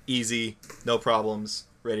 Easy, no problems,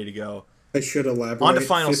 ready to go. I should elaborate. On to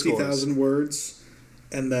final 50,000 words,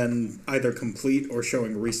 and then either complete or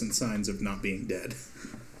showing recent signs of not being dead.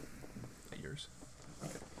 Yours.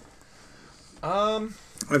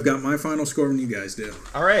 I've got my final score when you guys do.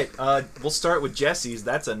 All right. We'll start with Jesse's.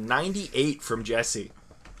 That's a 98 from Jesse.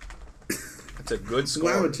 That's a good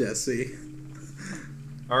score. Wow, Jesse.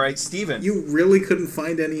 All right, Steven. You really couldn't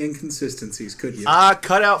find any inconsistencies, could you?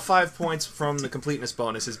 Cut out 5 points from the completeness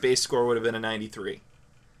bonus. His base score would have been a 93.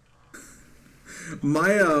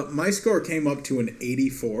 My score came up to an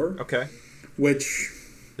 84. Okay. Which...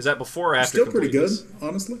 Is that before or after still pretty good, completeness?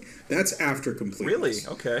 honestly. That's after completeness. Really?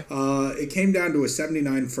 Okay. It came down to a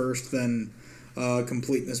 79 first, then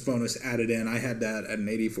completeness bonus added in. I had that at an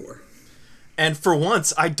 84. And for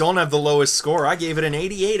once, I don't have the lowest score. I gave it an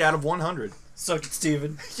 88 out of 100. Suck it,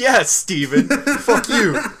 Steven. Yes, Steven. Fuck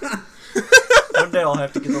you. One day I'll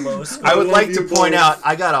have to get the lowest score. I would like to you point both. out,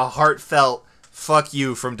 I got a heartfelt fuck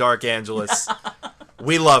you from Dark Angelus.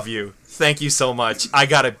 We love you. Thank you so much. I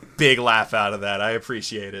got a big laugh out of that. I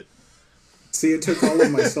appreciate it. See, it took all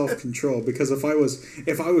of my self-control, because if I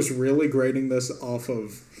was really grading this off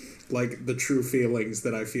of like the true feelings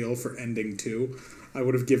that I feel for ending 2, I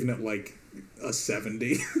would have given it like a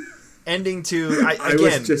 70. Ending 2,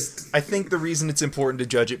 I think the reason it's important to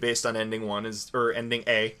judge it based on ending 1 ending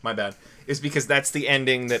A, my bad, is because that's the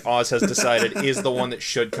ending that Oz has decided is the one that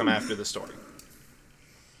should come after the story.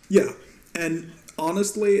 Yeah, and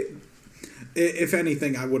honestly, if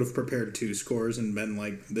anything, I would have prepared 2 scores and been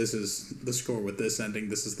like, this is the score with this ending,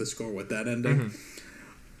 this is the score with that ending.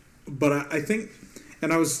 Mm-hmm. But I think,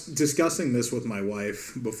 and I was discussing this with my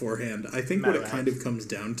wife beforehand, I think what it kind of comes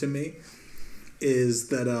down to me is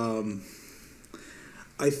that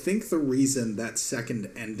I think the reason that second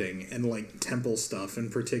ending and like temple stuff in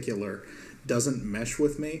particular doesn't mesh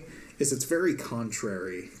with me is it's very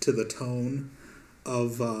contrary to the tone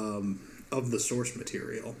of the source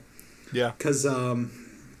material. Yeah. Because,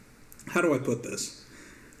 how do I put this?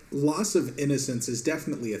 Loss of innocence is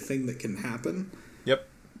definitely a thing that can happen. Yep.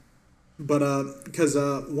 But, because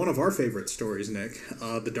one of our favorite stories, Nick,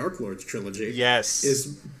 the Dark Lords trilogy, Yes, is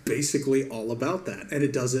basically all about that, and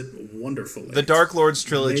it does it wonderfully. The Dark Lords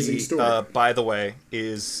trilogy, Amazing story. by the way,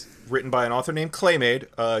 is written by an author named Claymade.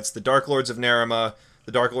 It's the Dark Lords of Narima,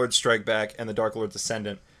 the Dark Lords Strike Back, and the Dark Lords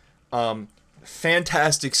Ascendant.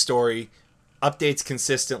 Fantastic story. Updates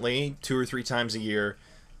consistently 2 or 3 times a year.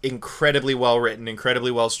 Incredibly well written,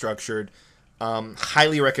 incredibly well structured.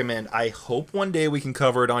 Highly recommend. I hope one day we can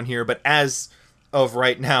cover it on here, but as of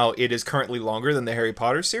right now, it is currently longer than the Harry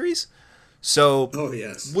Potter series. So, Oh,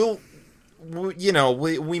 yes. we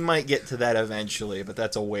might get to that eventually, but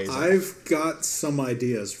that's a ways off. I've got some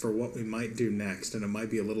ideas for what we might do next, and it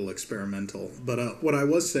might be a little experimental. But what I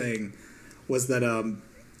was saying was that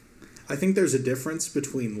I think there's a difference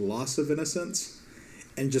between loss of innocence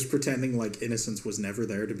and just pretending like innocence was never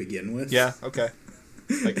there to begin with. Yeah, okay.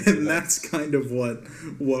 I can see And that. that's kind of what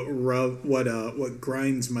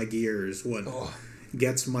grinds my gears, what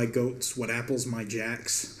gets my goats, what apples my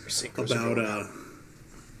jacks secrets are going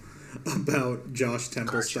about Josh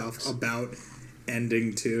Temple Car stuff, jokes. about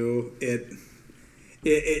ending 2.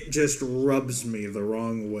 It just rubs me the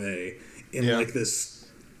wrong way in Yeah. like this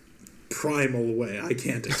primal way I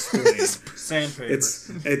can't explain. Sandpaper.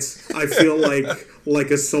 It's I feel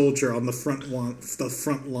like a soldier on the front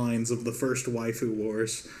lines of the first waifu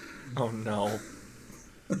wars. Oh no.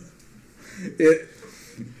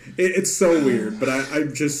 It's so weird, but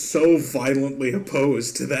I'm just so violently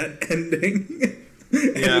opposed to that ending.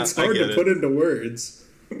 And Yeah, it's I hard get to it. put into words.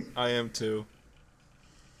 I am too.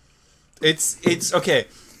 It's okay.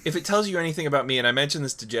 If it tells you anything about me, and I mentioned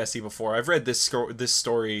this to Jesse before, I've read this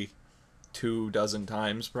story 24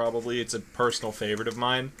 times probably. It's a personal favorite of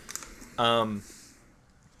mine. And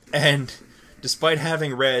despite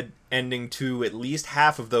having read ending 2 at least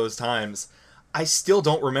half of those times, I still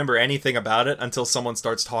don't remember anything about it until someone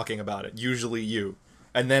starts talking about it, usually you.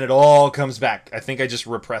 And then it all comes back. I think I just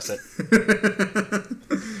repress it.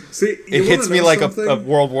 See, It hits me like a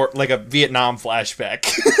World War, like a Vietnam flashback.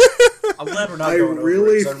 I'm glad we're not I going over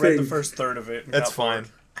really it, 'cause I read the think- first third of it. And That's got fine.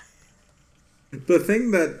 bored. The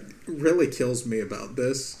thing that really kills me about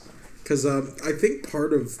this, because I think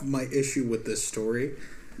part of my issue with this story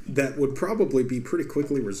that would probably be pretty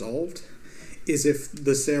quickly resolved is if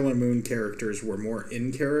the Sailor Moon characters were more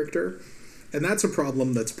in character. And that's a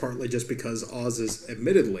problem that's partly just because Oz is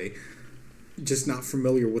admittedly just not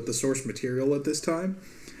familiar with the source material at this time.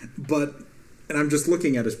 But, and I'm just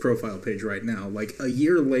looking at his profile page right now, like a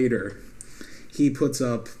year later, he puts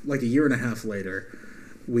up, like a year and a half later,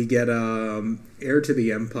 we get Heir to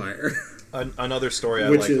the Empire, Another story I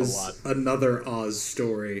which like is a lot. another Oz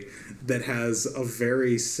story that has a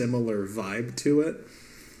very similar vibe to it.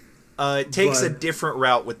 It takes a but- different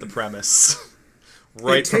route with the premise.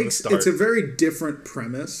 Right from the start. It's a very different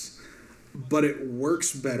premise, but it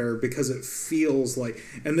works better because it feels like,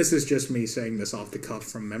 and this is just me saying this off the cuff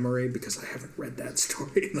from memory because I haven't read that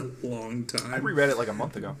story in a long time. I reread it like a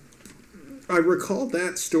month ago. I recall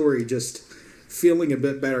that story just feeling a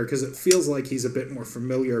bit better because it feels like he's a bit more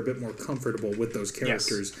familiar, a bit more comfortable with those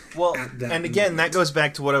characters. Well, at that and again, that moment. goes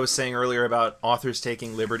back to what I was saying earlier about authors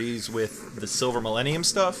taking liberties with the Silver Millennium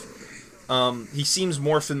stuff. He seems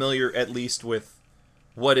more familiar, at least, with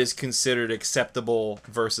what is considered acceptable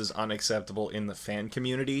versus unacceptable in the fan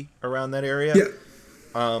community around that area.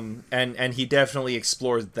 Yeah. And he definitely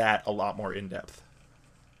explores that a lot more in depth.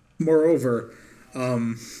 Moreover,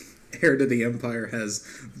 Heir to the Empire has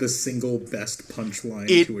the single best punchline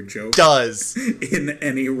It to a joke does. in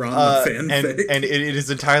any Ranma fanfic. And it is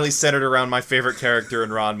entirely centered around my favorite character in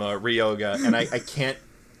Ranma, Ryoga. And I can't...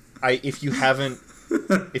 If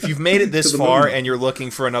you've made it this To the far moon. and you're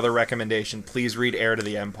looking for another recommendation, please read Heir to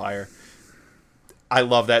the Empire. I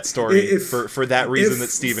love that story If- for that reason if that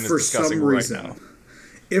Steven is for discussing some right reason- now.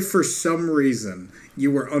 If for some reason you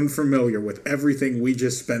were unfamiliar with everything we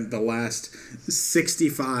just spent the last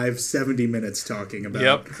 65, 70 minutes talking about,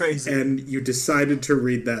 Yep. Crazy. and you decided to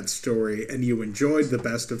read that story and you enjoyed the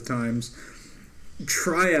best of times,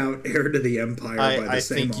 try out Heir to the Empire by the I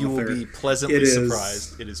same think you will author. be pleasantly It is-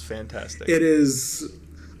 surprised. It is fantastic. It is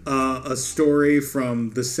a story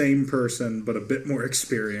from the same person, but a bit more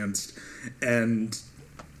experienced. And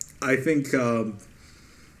I think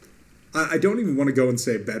I don't even want to go and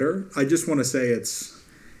say better. I just want to say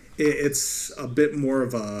it's a bit more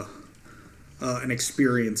of an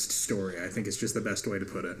experienced story. I think it's just the best way to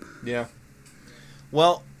put it. Yeah.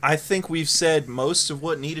 Well, I think we've said most of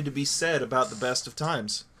what needed to be said about the best of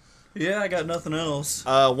times. Yeah, I got nothing else.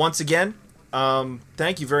 Once again,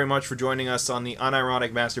 thank you very much for joining us on the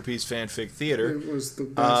Unironic Masterpiece Fanfic Theater. It was the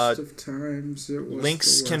best of times. It was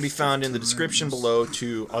Links can be found in the description below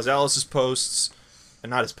to Ozelis' posts,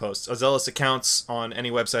 not his posts, Ozelis accounts on any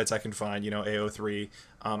websites I can find, AO3.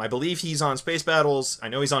 I believe he's on Space Battles, I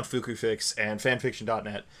know he's on FukuFix, and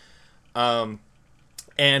fanfiction.net.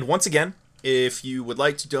 And once again, if you would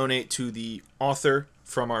like to donate to the author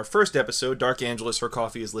from our first episode, Dark Angelus, her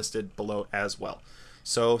coffee is listed below as well.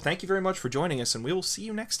 So thank you very much for joining us, and we will see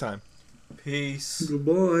you next time. Peace.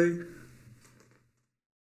 Goodbye.